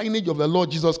into the lineage of the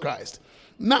Lord Jesus Christ.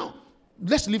 Now,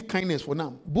 let's leave kindness for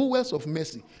now. Bowels of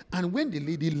mercy. And when the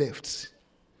lady left,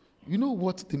 you know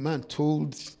what the man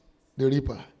told the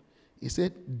reaper? He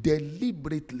said,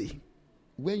 deliberately,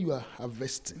 when you are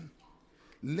harvesting,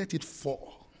 let it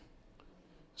fall,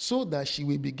 so that she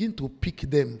will begin to pick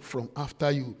them from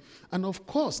after you. And of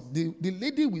course, the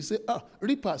lady will say,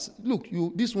 reapers, look,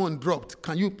 this one dropped.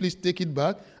 Can you please take it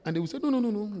back? And they will say, no,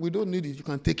 we don't need it. You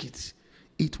can take it.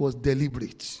 It was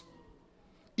deliberate.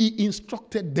 He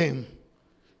instructed them.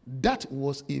 That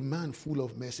was a man full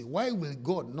of mercy. Why will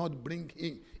God not bring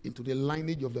him into the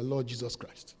lineage of the Lord Jesus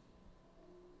Christ?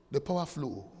 The power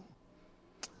flow.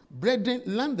 Brethren,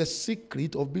 learn the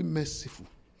secret of being merciful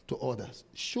to others.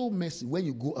 Show mercy when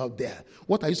you go out there.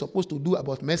 What are you supposed to do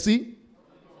about mercy?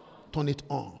 Turn it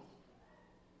on.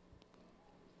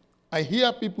 I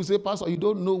hear people say, Pastor, you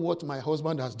don't know what my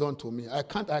husband has done to me. I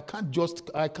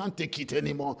can't take it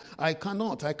anymore. I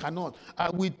cannot. I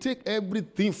will take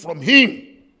everything from him.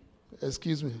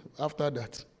 Excuse me. After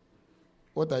that,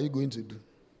 what are you going to do?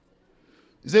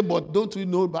 He said, but don't you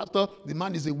know, Pastor, the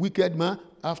man is a wicked man.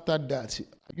 After that,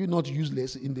 are you not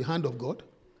useless in the hand of God?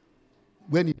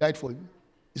 When he died for you.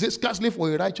 He said, scarcely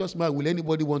for a righteous man will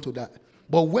anybody want to die.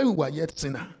 But when we were yet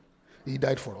sinner, he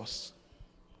died for us.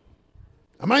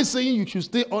 Am I saying you should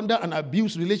stay under an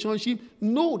abuse relationship?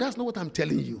 No, that's not what I'm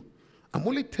telling you. I'm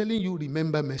only telling you,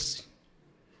 remember mercy.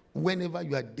 Whenever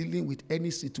you are dealing with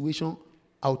any situation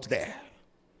out there.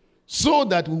 So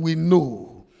that we will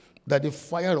know that the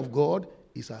fire of God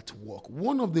is at work.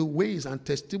 One of the ways and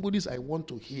testimonies I want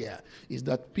to hear is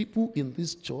that people in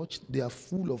this church, they are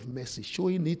full of mercy,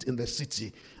 showing it in the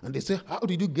city. And they say, how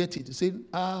did you get it? They say,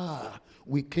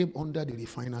 we came under the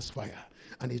refiner's fire.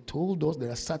 And he told us there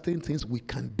are certain things we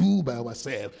can do by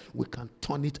ourselves. We can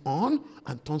turn it on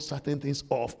and turn certain things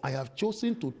off. I have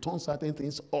chosen to turn certain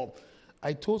things off.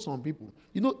 I told some people,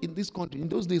 you know, in this country, in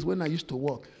those days when I used to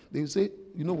work, they would say,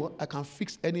 you know what, I can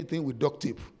fix anything with duct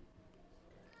tape.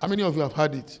 How many of you have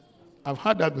heard it? I've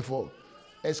heard that before.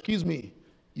 Excuse me,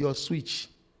 your switch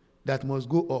that must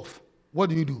go off.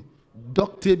 What do?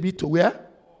 Duct tape it to where?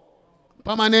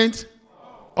 Permanent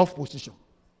off position.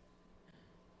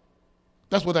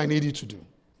 That's what I need you to do.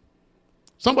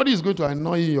 Somebody is going to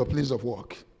annoy you in your place of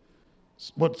work.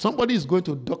 But somebody is going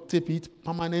to duct tape it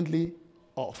permanently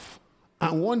off.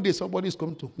 And one day somebody is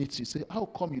coming to meet you. Say, how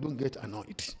come you don't get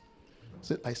annoyed?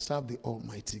 Say, I serve the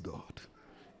Almighty God.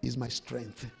 Is my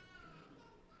strength,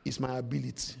 is my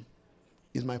ability,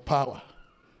 is my power,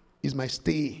 is my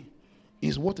stay,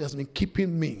 is what has been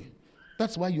keeping me.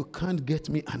 That's why you can't get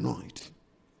me annoyed.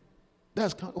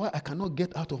 That's why I cannot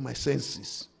get out of my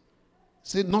senses.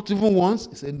 Say, not even once.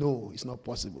 He said, no, it's not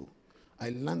possible. I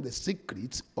learned the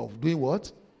secret of doing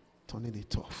what? Turning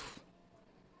it off.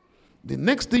 The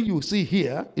next thing you see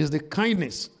here is the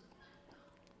kindness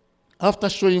after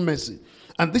showing mercy.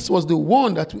 And this was the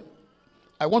one that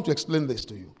I want to explain this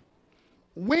to you.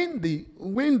 When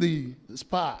the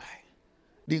spy,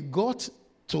 they got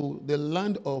to the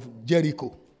land of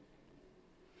Jericho,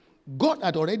 God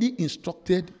had already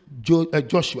instructed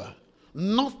Joshua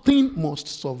Nothing must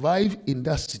survive in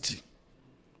that city.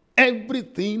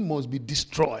 Everything must be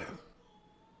destroyed.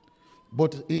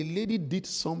 But a lady did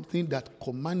something that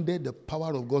commanded the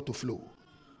power of God to flow.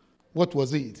 What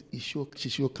was it? She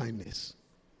showed kindness.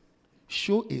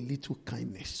 Show a little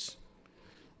kindness.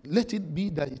 Let it be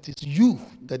that it is you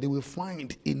that they will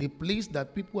find in a place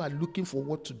that people are looking for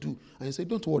what to do. And you say,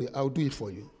 don't worry, I'll do it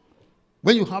for you.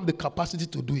 When you have the capacity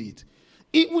to do it,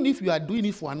 even if you are doing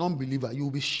it for an unbeliever, you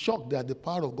will be shocked that the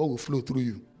power of God will flow through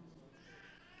you.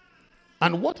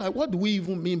 And what do we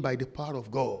even mean by the power of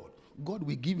God? God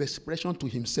will give expression to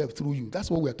himself through you.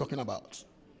 That's what we are talking about.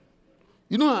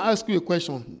 You know, I asked you a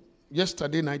question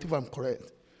yesterday night, if I'm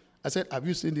correct. I said, have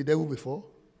you seen the devil before?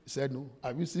 He said, no.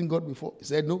 Have you seen God before? He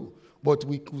said, no. But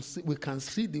we can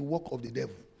see the work of the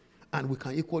devil, and we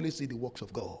can equally see the works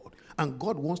of God. And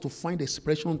God wants to find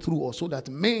expression through us so that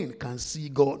men can see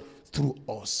God through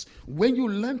us. When you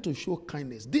learn to show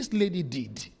kindness, this lady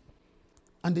did.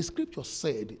 And the scripture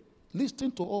said,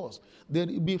 listen to us,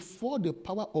 that before the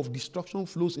power of destruction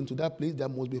flows into that place, there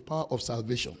must be power of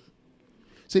salvation.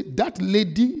 Say, that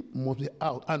lady must be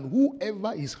out, and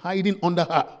whoever is hiding under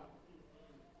her,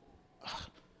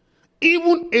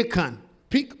 even Achan,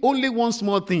 pick only one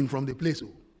small thing from the place.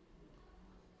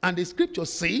 And the scripture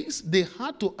says they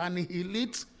had to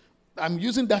annihilate. I'm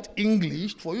using that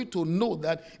English for you to know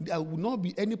that there will not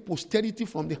be any posterity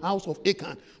from the house of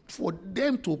Achan for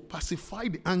them to pacify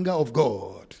the anger of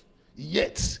God.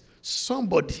 Yet,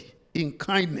 somebody in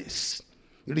kindness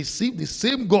received the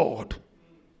same God,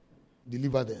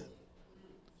 deliver them.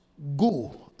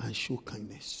 Go and show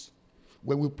kindness.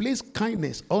 When we place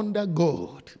kindness under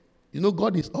God, you know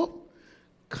God is up.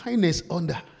 Kindness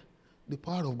under, the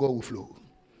power of God will flow.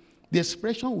 The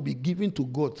expression will be given to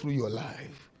God through your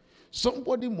life.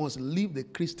 Somebody must live the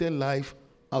Christian life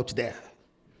out there.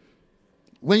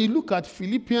 When you look at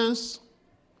Philippians,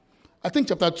 I think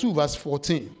chapter 2, verse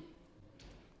 14.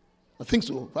 I think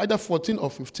so, either 14 or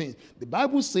 15. The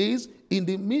Bible says, in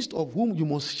the midst of whom you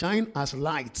must shine as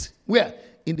light. Where?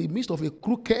 In the midst of a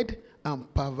crooked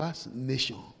and perverse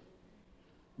nation.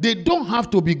 They don't have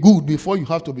to be good before you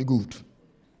have to be good.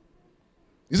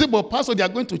 You say, but pastor, they are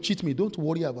going to cheat me. Don't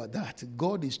worry about that.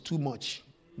 God is too much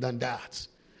than that.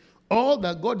 All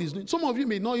that God is doing, some of you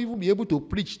may not even be able to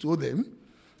preach to them,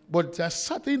 but there are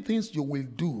certain things you will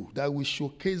do that will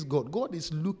showcase God. God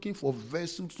is looking for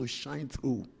vessels to shine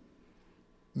through.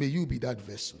 May you be that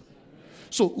vessel.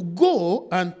 So go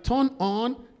and turn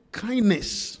on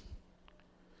kindness.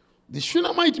 The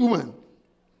Shunammite woman,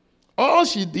 all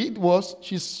she did was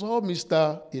she saw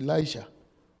Mr. Elisha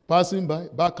passing by,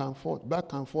 back and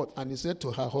forth, and he said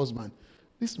to her husband,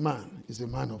 this man is a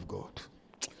man of God.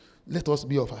 Let us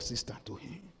be of assistance to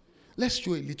him. Let's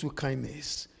show a little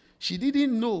kindness. She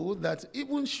didn't know that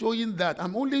even showing that,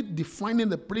 I'm only defining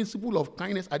the principle of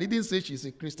kindness. I didn't say she's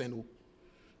a Christian.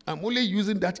 I'm only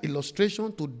using that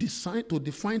illustration to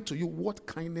define to you what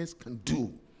kindness can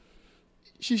do.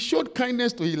 She showed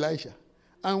kindness to Elisha.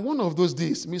 And one of those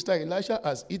days, Mr. Elisha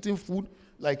has eaten food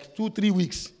like 2-3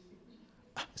 weeks.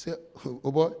 I said,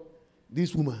 oh boy,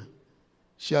 this woman,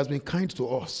 she has been kind to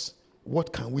us.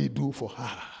 What can we do for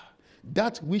her?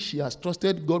 That which she has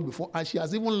trusted God before, and she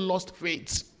has even lost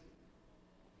faith.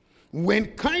 When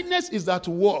kindness is at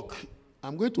work,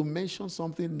 I'm going to mention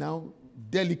something now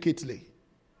delicately.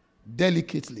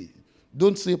 Delicately.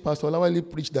 Don't say, Pastor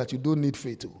Olawale preached that you don't need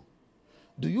faith.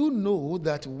 Do you know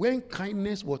that when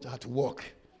kindness was at work,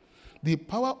 the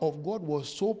power of God was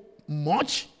so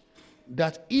much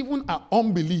that even her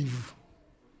unbelief,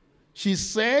 she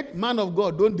said, man of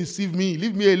God, don't deceive me.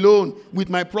 Leave me alone with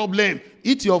my problem.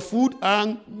 Eat your food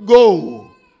and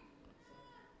go.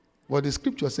 But the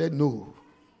scripture said no.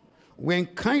 When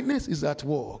kindness is at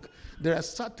work, there are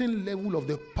certain level of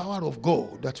the power of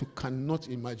God that you cannot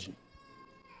imagine.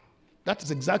 That is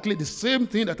exactly the same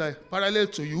thing that I parallel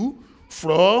to you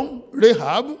from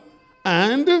Rahab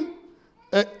and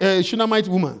a Shunammite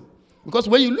woman. Because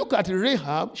when you look at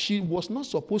Rahab, she was not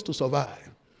supposed to survive.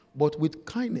 But with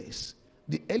kindness,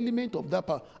 the element of that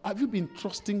power. Have you been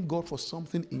trusting God for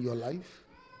something in your life?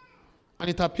 And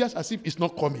it appears as if it's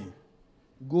not coming.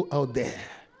 Go out there.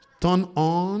 Turn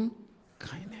on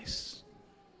kindness.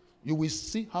 You will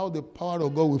see how the power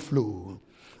of God will flow.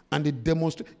 And it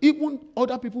demonstrates. Even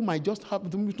other people might just happen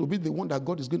to be the one that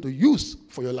God is going to use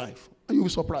for your life. And you'll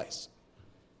be surprised.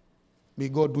 May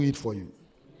God do it for you.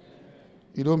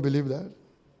 You don't believe that?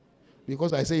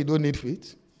 Because I say you don't need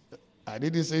faith. I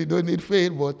didn't say you don't need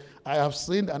faith, but I have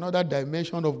seen another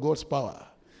dimension of God's power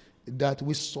that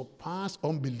will surpass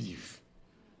unbelief.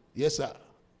 Yes, sir.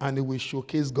 And it will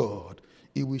showcase God.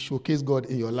 It will showcase God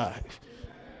in your life.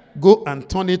 Go and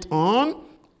turn it on,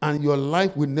 and your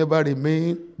life will never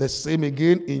remain the same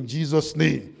again in Jesus'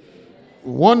 name.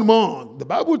 One more. The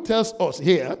Bible tells us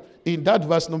here in that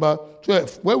verse number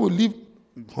 12, where we live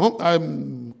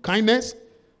kindness,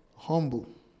 humble.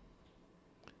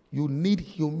 You need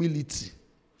humility.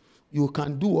 You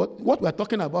can do what we are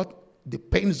talking about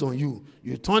depends on you.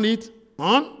 You turn it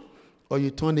on or you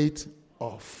turn it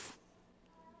off.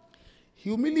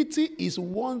 Humility is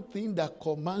one thing that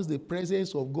commands the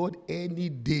presence of God any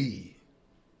day.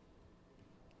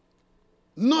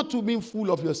 Not to be full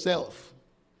of yourself.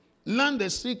 Learn the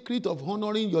secret of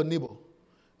honoring your neighbor.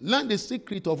 Learn the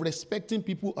secret of respecting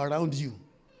people around you.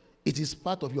 It is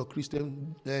part of your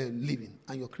Christian living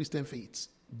and your Christian faith.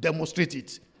 Demonstrate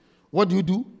it. What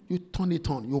do? You turn it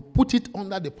on. You put it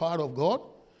under the power of God.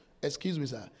 Excuse me,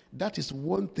 sir. That is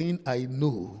one thing I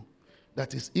know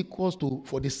that is equals to,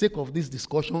 for the sake of this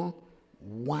discussion,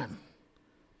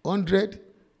 100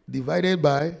 divided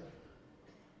by,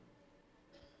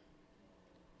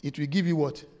 it will give you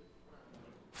what?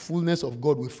 Fullness of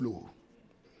God will flow.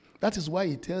 That is why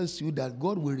he tells you that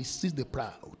God will resist the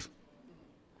proud.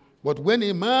 But when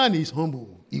a man is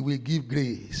humble, he will give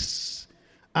grace.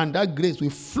 And that grace will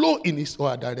flow in his or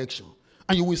her direction.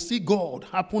 And you will see God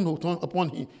happen upon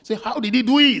him. Say, how did he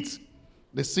do it?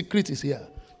 The secret is here.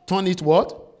 Turn it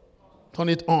what? Turn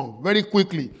it on. Very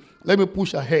quickly. Let me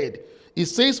push ahead. It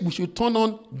says we should turn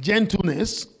on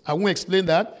gentleness. I won't explain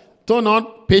that. Turn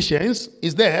on patience.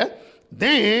 Is there.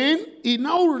 Then he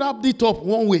now wrapped it up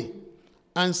one way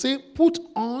and say, put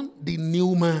on the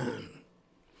new man,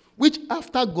 which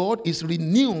after God is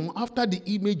renewed after the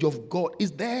image of God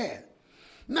is there.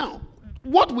 Now,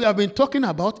 what we have been talking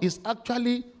about is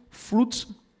actually fruits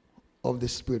of the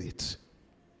Spirit.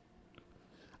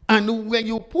 And when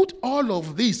you put all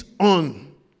of this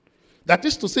on, that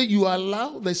is to say, you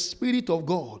allow the Spirit of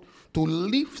God to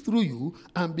live through you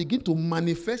and begin to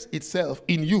manifest itself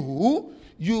in you,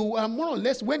 you are more or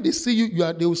less, when they see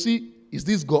you, they will see, is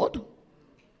this God?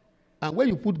 And when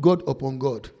you put God upon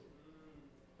God,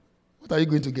 what are you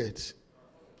going to get?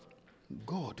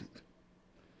 God.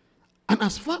 And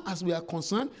as far as we are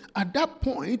concerned, at that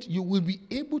point, you will be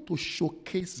able to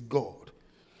showcase God.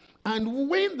 And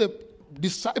when the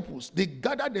disciples, they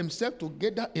gathered themselves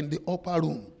together in the upper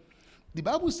room, the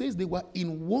Bible says they were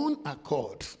in one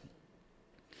accord.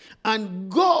 And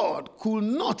God could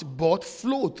not but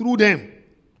flow through them.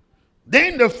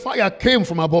 Then the fire came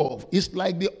from above. It's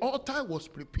like the altar was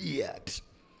prepared.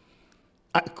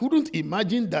 I couldn't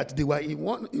imagine that they were in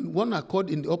one accord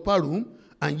in the upper room,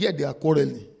 and yet they are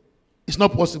quarreling. It's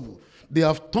not possible. They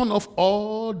have turned off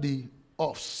all the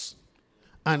offs,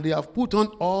 and they have put on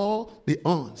all the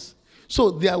ons.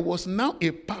 So there was now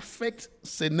a perfect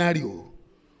scenario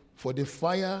for the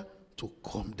fire to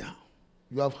come down.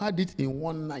 You have had it in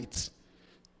one night.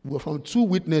 From two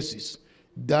witnesses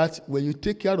that when you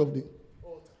take care of the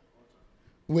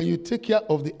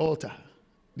altar,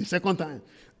 the second time,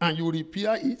 and you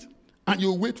repair it, and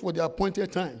you wait for the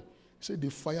appointed time, say the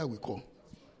fire will come.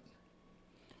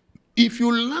 If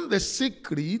you learn the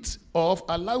secret of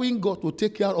allowing God to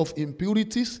take care of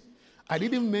impurities, I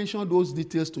didn't mention those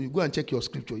details to you. Go and check your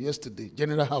scripture yesterday,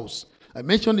 General House. I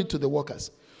mentioned it to the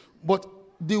workers. But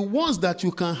the ones that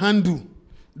you can handle,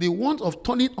 the ones of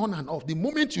turning on and off, the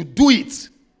moment you do it,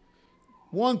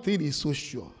 one thing is so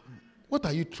sure. What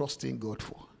are you trusting God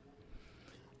for?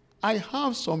 I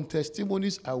have some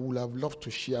testimonies I would have loved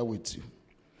to share with you.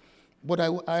 But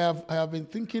I have been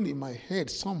thinking in my head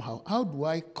somehow, how do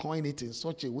I coin it in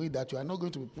such a way that you are not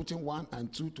going to be putting one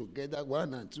and two together,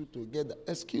 one and two together?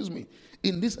 Excuse me.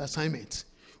 In this assignment,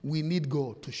 we need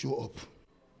God to show up.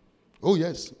 Oh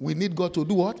yes, we need God to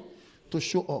do what? To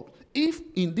show up. If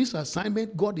in this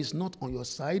assignment God is not on your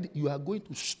side, you are going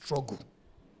to struggle.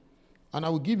 And I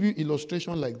will give you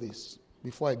illustration like this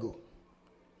before I go,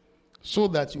 so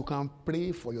that you can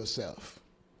pray for yourself.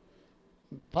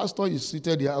 Pastor is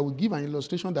seated here. I will give an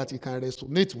illustration that you can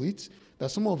resonate with,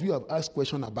 that some of you have asked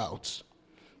questions about.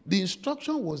 The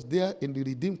instruction was there in the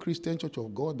Redeemed Christian Church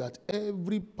of God that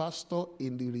every pastor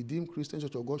in the Redeemed Christian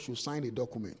Church of God should sign a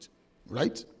document,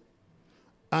 right?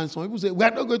 And some people say, we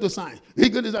are not going to sign. We're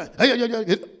going to sign.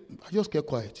 I just kept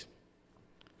quiet.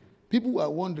 People were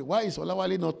wondering, why is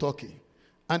Olawale not talking?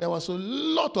 And there was a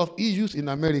lot of issues in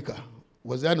America.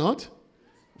 Was there not?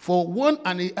 For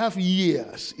 1.5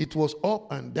 years, it was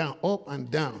up and down, up and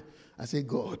down. I said,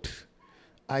 God,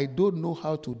 I don't know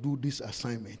how to do this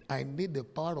assignment. I need the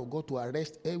power of God to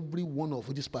arrest every one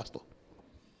of these pastors.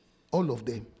 All of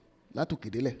them.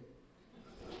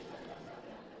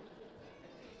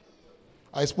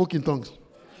 I spoke in tongues.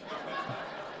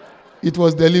 It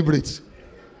was deliberate.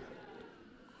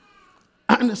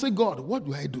 And I say, God, what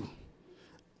do I do?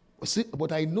 See,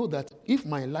 but I know that if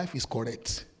my life is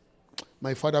correct,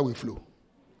 my Father will flow.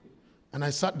 And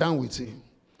I sat down with him.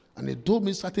 And he told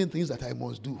me certain things that I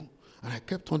must do. And I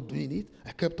kept on doing it.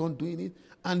 I kept on doing it.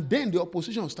 And then the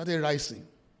opposition started rising.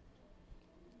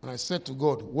 And I said to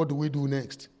God, what do we do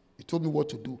next? He told me what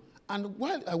to do. And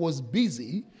while I was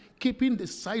busy keeping the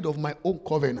side of my own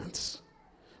covenants,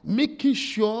 making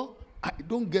sure I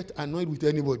don't get annoyed with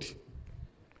anybody,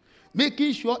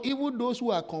 making sure even those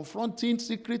who are confronting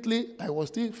secretly, I was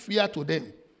still fair to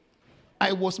them.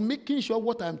 I was making sure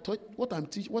what I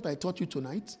taught you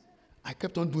tonight, I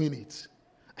kept on doing it.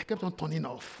 I kept on turning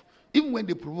off. Even when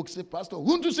they provoke, say, Pastor,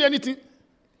 won't you say anything?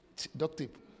 Duct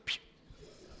tape.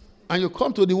 And you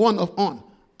come to the one of on.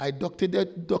 I duct taped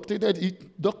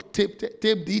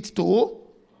it to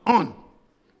on.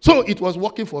 So it was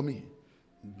working for me.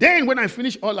 Then when I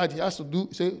finished all that he has to do,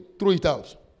 say, throw it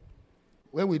out.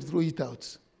 When we throw it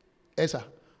out, Esther,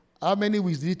 how many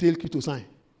weeks did it take you to sign?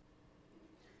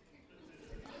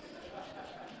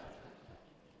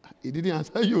 He didn't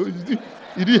answer you.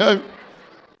 He didn't have.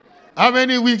 How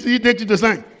many weeks did it take you to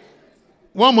sign?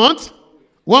 1 month?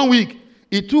 1 week.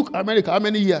 It took America how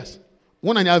many years?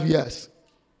 1.5 years.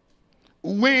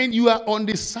 When you are on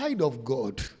the side of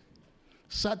God,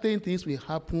 certain things will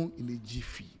happen in a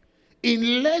jiffy.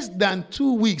 In less than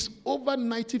 2 weeks, over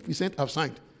 90% have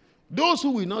signed. Those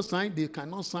who will not sign, they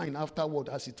cannot sign afterward,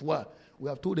 as it were. We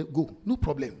have told them, go, no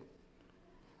problem.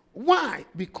 Why?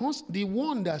 Because the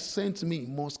one that sent me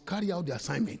must carry out the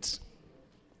assignment.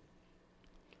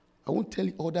 I won't tell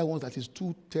you other ones that is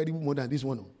too terrible more than this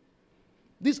one.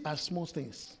 These are small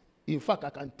things. In fact, I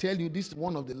can tell you this is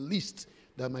one of the least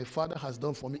that my Father has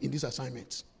done for me in this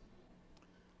assignment.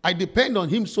 I depend on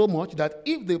him so much that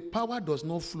if the power does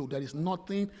not flow, there is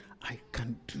nothing I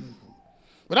can do.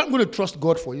 But I'm going to trust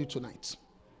God for you tonight.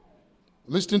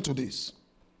 Listen to this.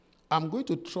 I'm going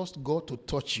to trust God to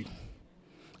touch you.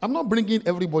 I'm not bringing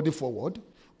everybody forward,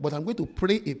 but I'm going to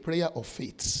pray a prayer of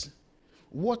faith.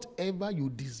 Whatever you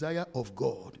desire of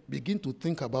God, begin to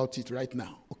think about it right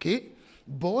now, okay?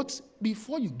 But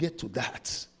before you get to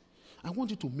that, I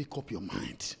want you to make up your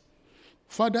mind.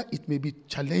 Father, it may be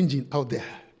challenging out there.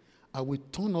 I will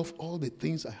turn off all the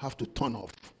things I have to turn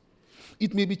off.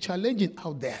 It may be challenging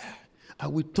out there. I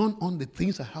will turn on the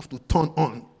things I have to turn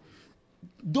on.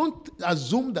 Don't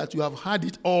assume that you have had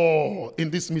it all in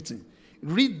this meeting.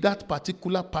 Read that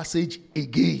particular passage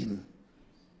again.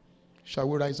 Shall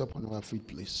we rise up on our feet,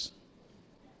 please?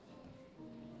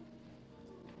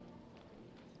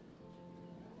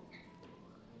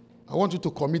 I want you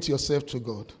to commit yourself to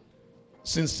God.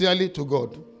 Sincerely to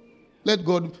God. Let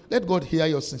God hear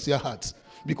your sincere heart.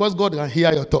 Because God can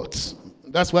hear your thoughts.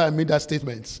 That's why I made that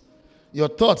statement. Your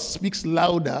thoughts speaks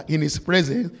louder in his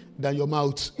presence than your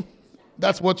mouth.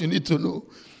 That's what you need to know.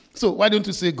 So why don't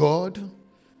you say, God,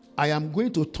 I am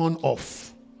going to turn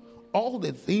off all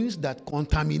the things that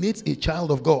contaminate a child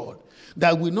of God,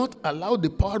 that will not allow the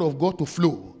power of God to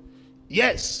flow.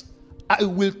 Yes, I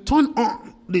will turn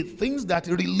on the things that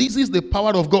releases the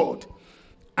power of God.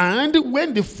 And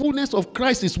when the fullness of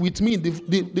Christ is with me,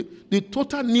 the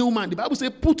total new man, the Bible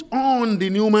says, put on the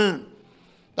new man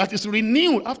that is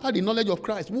renewed after the knowledge of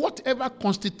Christ. Whatever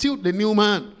constitutes the new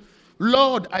man,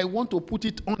 Lord, I want to put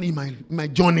it on in my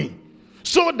journey,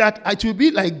 so that I will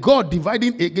be like God,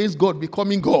 dividing against God,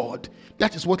 becoming God.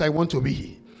 That is what I want to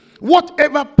be.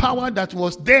 Whatever power that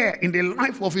was there in the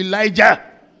life of Elijah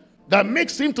that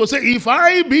makes him to say, if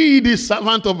I be the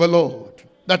servant of the Lord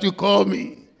that you call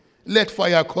me, let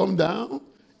fire come down.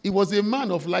 He was a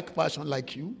man of like passion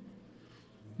like you.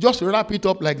 Just wrap it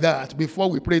up like that. Before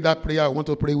we pray that prayer, I want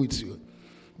to pray with you.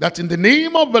 That in the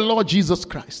name of the Lord Jesus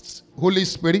Christ, Holy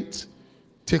Spirit,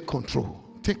 take control.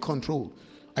 Take control.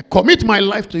 I commit my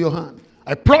life to your hand.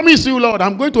 I promise you, Lord,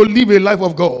 I'm going to live a life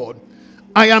of God.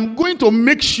 I am going to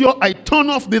make sure I turn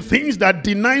off the things that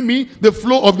deny me the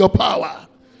flow of your power.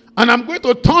 And I'm going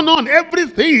to turn on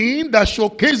everything that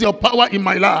showcases your power in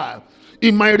my life.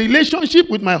 In my relationship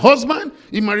with my husband,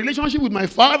 in my relationship with my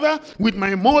father, with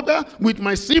my mother, with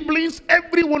my siblings,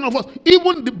 every one of us,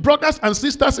 even the brothers and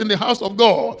sisters in the house of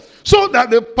God, so that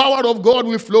the power of God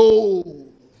will flow.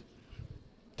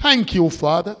 Thank you,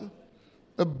 Father.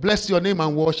 I bless your name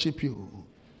and worship you.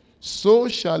 So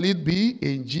shall it be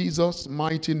in Jesus'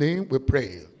 mighty name we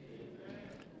pray.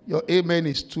 Your amen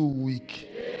is too weak.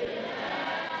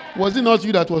 Was it not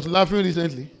you that was laughing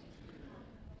recently?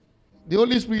 The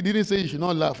Holy Spirit didn't say you should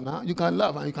not laugh now. You can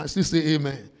laugh and you can still say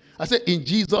amen. I said, in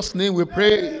Jesus' name we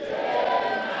pray.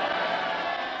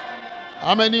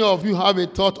 How many of you have a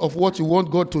thought of what you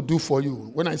want God to do for you?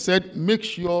 When I said, make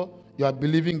sure you are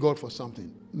believing God for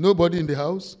something. Nobody in the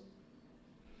house?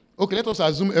 Okay, let us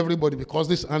assume everybody because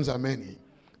these hands are many.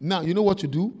 Now, you know what to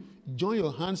do? Join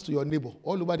your hands to your neighbor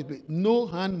all over the place. No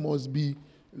hand must be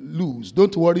loose.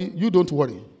 Don't worry. You don't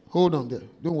worry. Hold on there.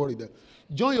 Don't worry there.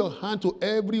 Join your hand to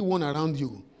everyone around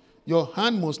you. Your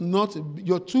hand must not,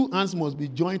 your two hands must be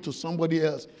joined to somebody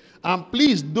else. And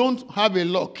please don't have a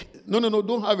lock. No,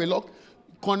 don't have a lock.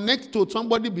 Connect to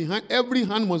somebody behind. Every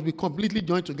hand must be completely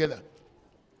joined together.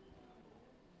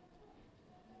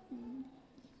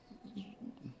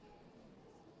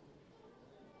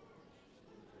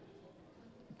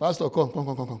 Pastor,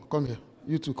 come here.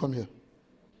 You two, come here.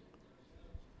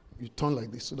 You turn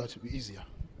like this so that it will be easier.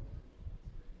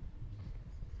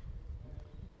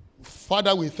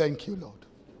 Father, we thank you, Lord.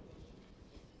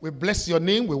 We bless your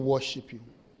name, we worship you.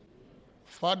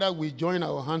 Father, we join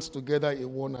our hands together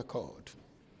in one accord.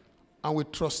 And we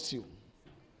trust you.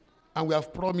 And we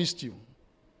have promised you,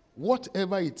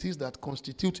 whatever it is that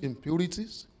constitutes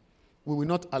impurities, we will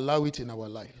not allow it in our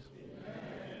life.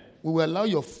 We will allow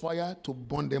your fire to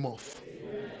burn them off.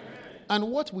 Amen.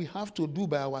 And what we have to do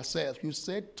by ourselves, you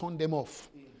said turn them off.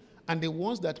 And the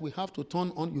ones that we have to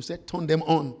turn on, you said turn them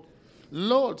on.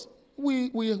 Lord,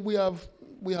 we have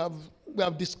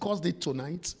discussed it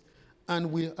tonight,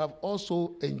 and we have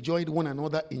also enjoyed one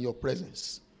another in your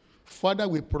presence. Father,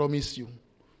 we promise you,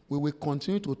 we will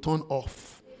continue to turn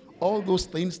off all those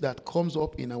things that comes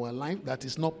up in our life that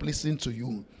is not pleasing to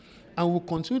you. And we will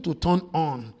continue to turn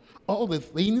on all the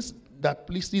things that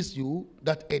pleases you,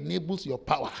 that enables your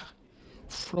power.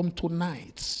 From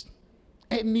tonight,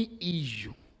 any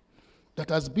issue that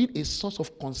has been a source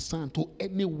of concern to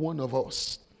any one of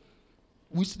us,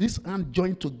 with this hand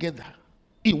joined together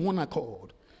in one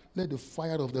accord, let the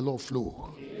fire of the Lord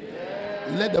flow.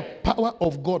 Amen. Let the power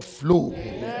of God flow.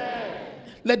 Amen.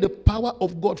 Let the power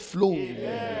of God flow.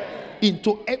 Amen.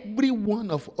 Into every one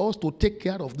of us to take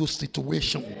care of those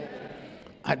situations. Amen.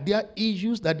 Are there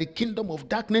issues that the kingdom of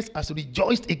darkness has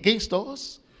rejoiced against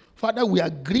us? Father, we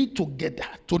agree together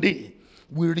today.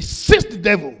 We resist the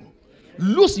devil.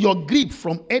 Lose your grip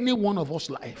from any one of us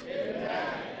life. Amen.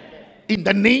 In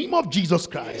the name of Jesus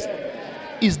Christ.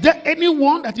 Amen. Is there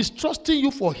anyone that is trusting you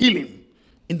for healing?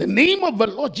 In the name of the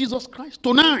Lord Jesus Christ,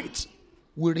 tonight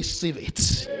we receive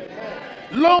it.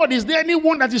 Amen. Lord, is there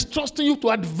anyone that is trusting you to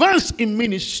advance in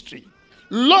ministry?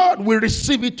 Lord, we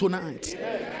receive it tonight.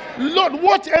 Amen. Lord,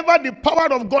 whatever the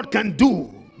power of God can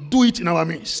do, do it in our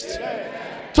midst. Amen.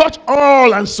 Touch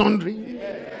all and sundry.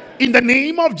 Amen. In the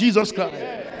name of Jesus Christ.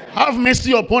 Amen. Have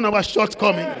mercy upon our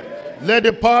shortcoming. Amen. Let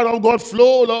the power of God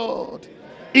flow, Lord,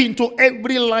 into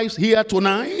every life here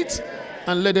tonight,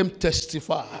 and let them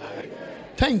testify.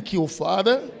 Thank you,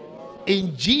 Father.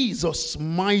 In Jesus'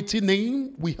 mighty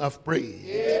name we have prayed.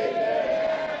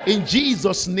 In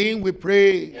Jesus' name we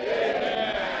pray.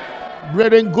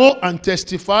 Brethren, go and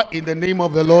testify in the name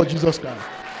of the Lord Jesus Christ.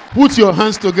 Put your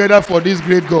hands together for this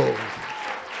great God.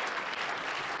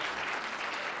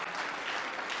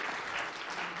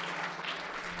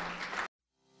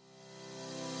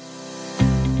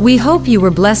 We hope you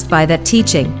were blessed by that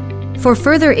teaching. For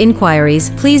further inquiries,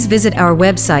 please visit our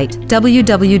website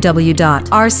www.rccgppp.org.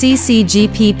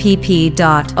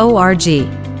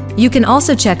 You can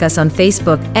also check us on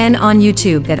Facebook and on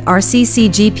YouTube at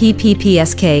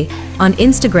RCCGPPPSK, on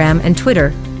Instagram and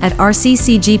Twitter at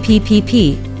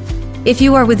RCCGPPP. If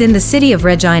you are within the city of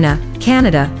Regina,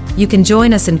 Canada, you can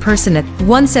join us in person at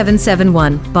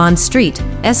 1771 Bond Street,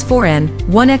 S4N,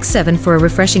 1X7 for a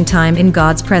refreshing time in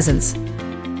God's presence.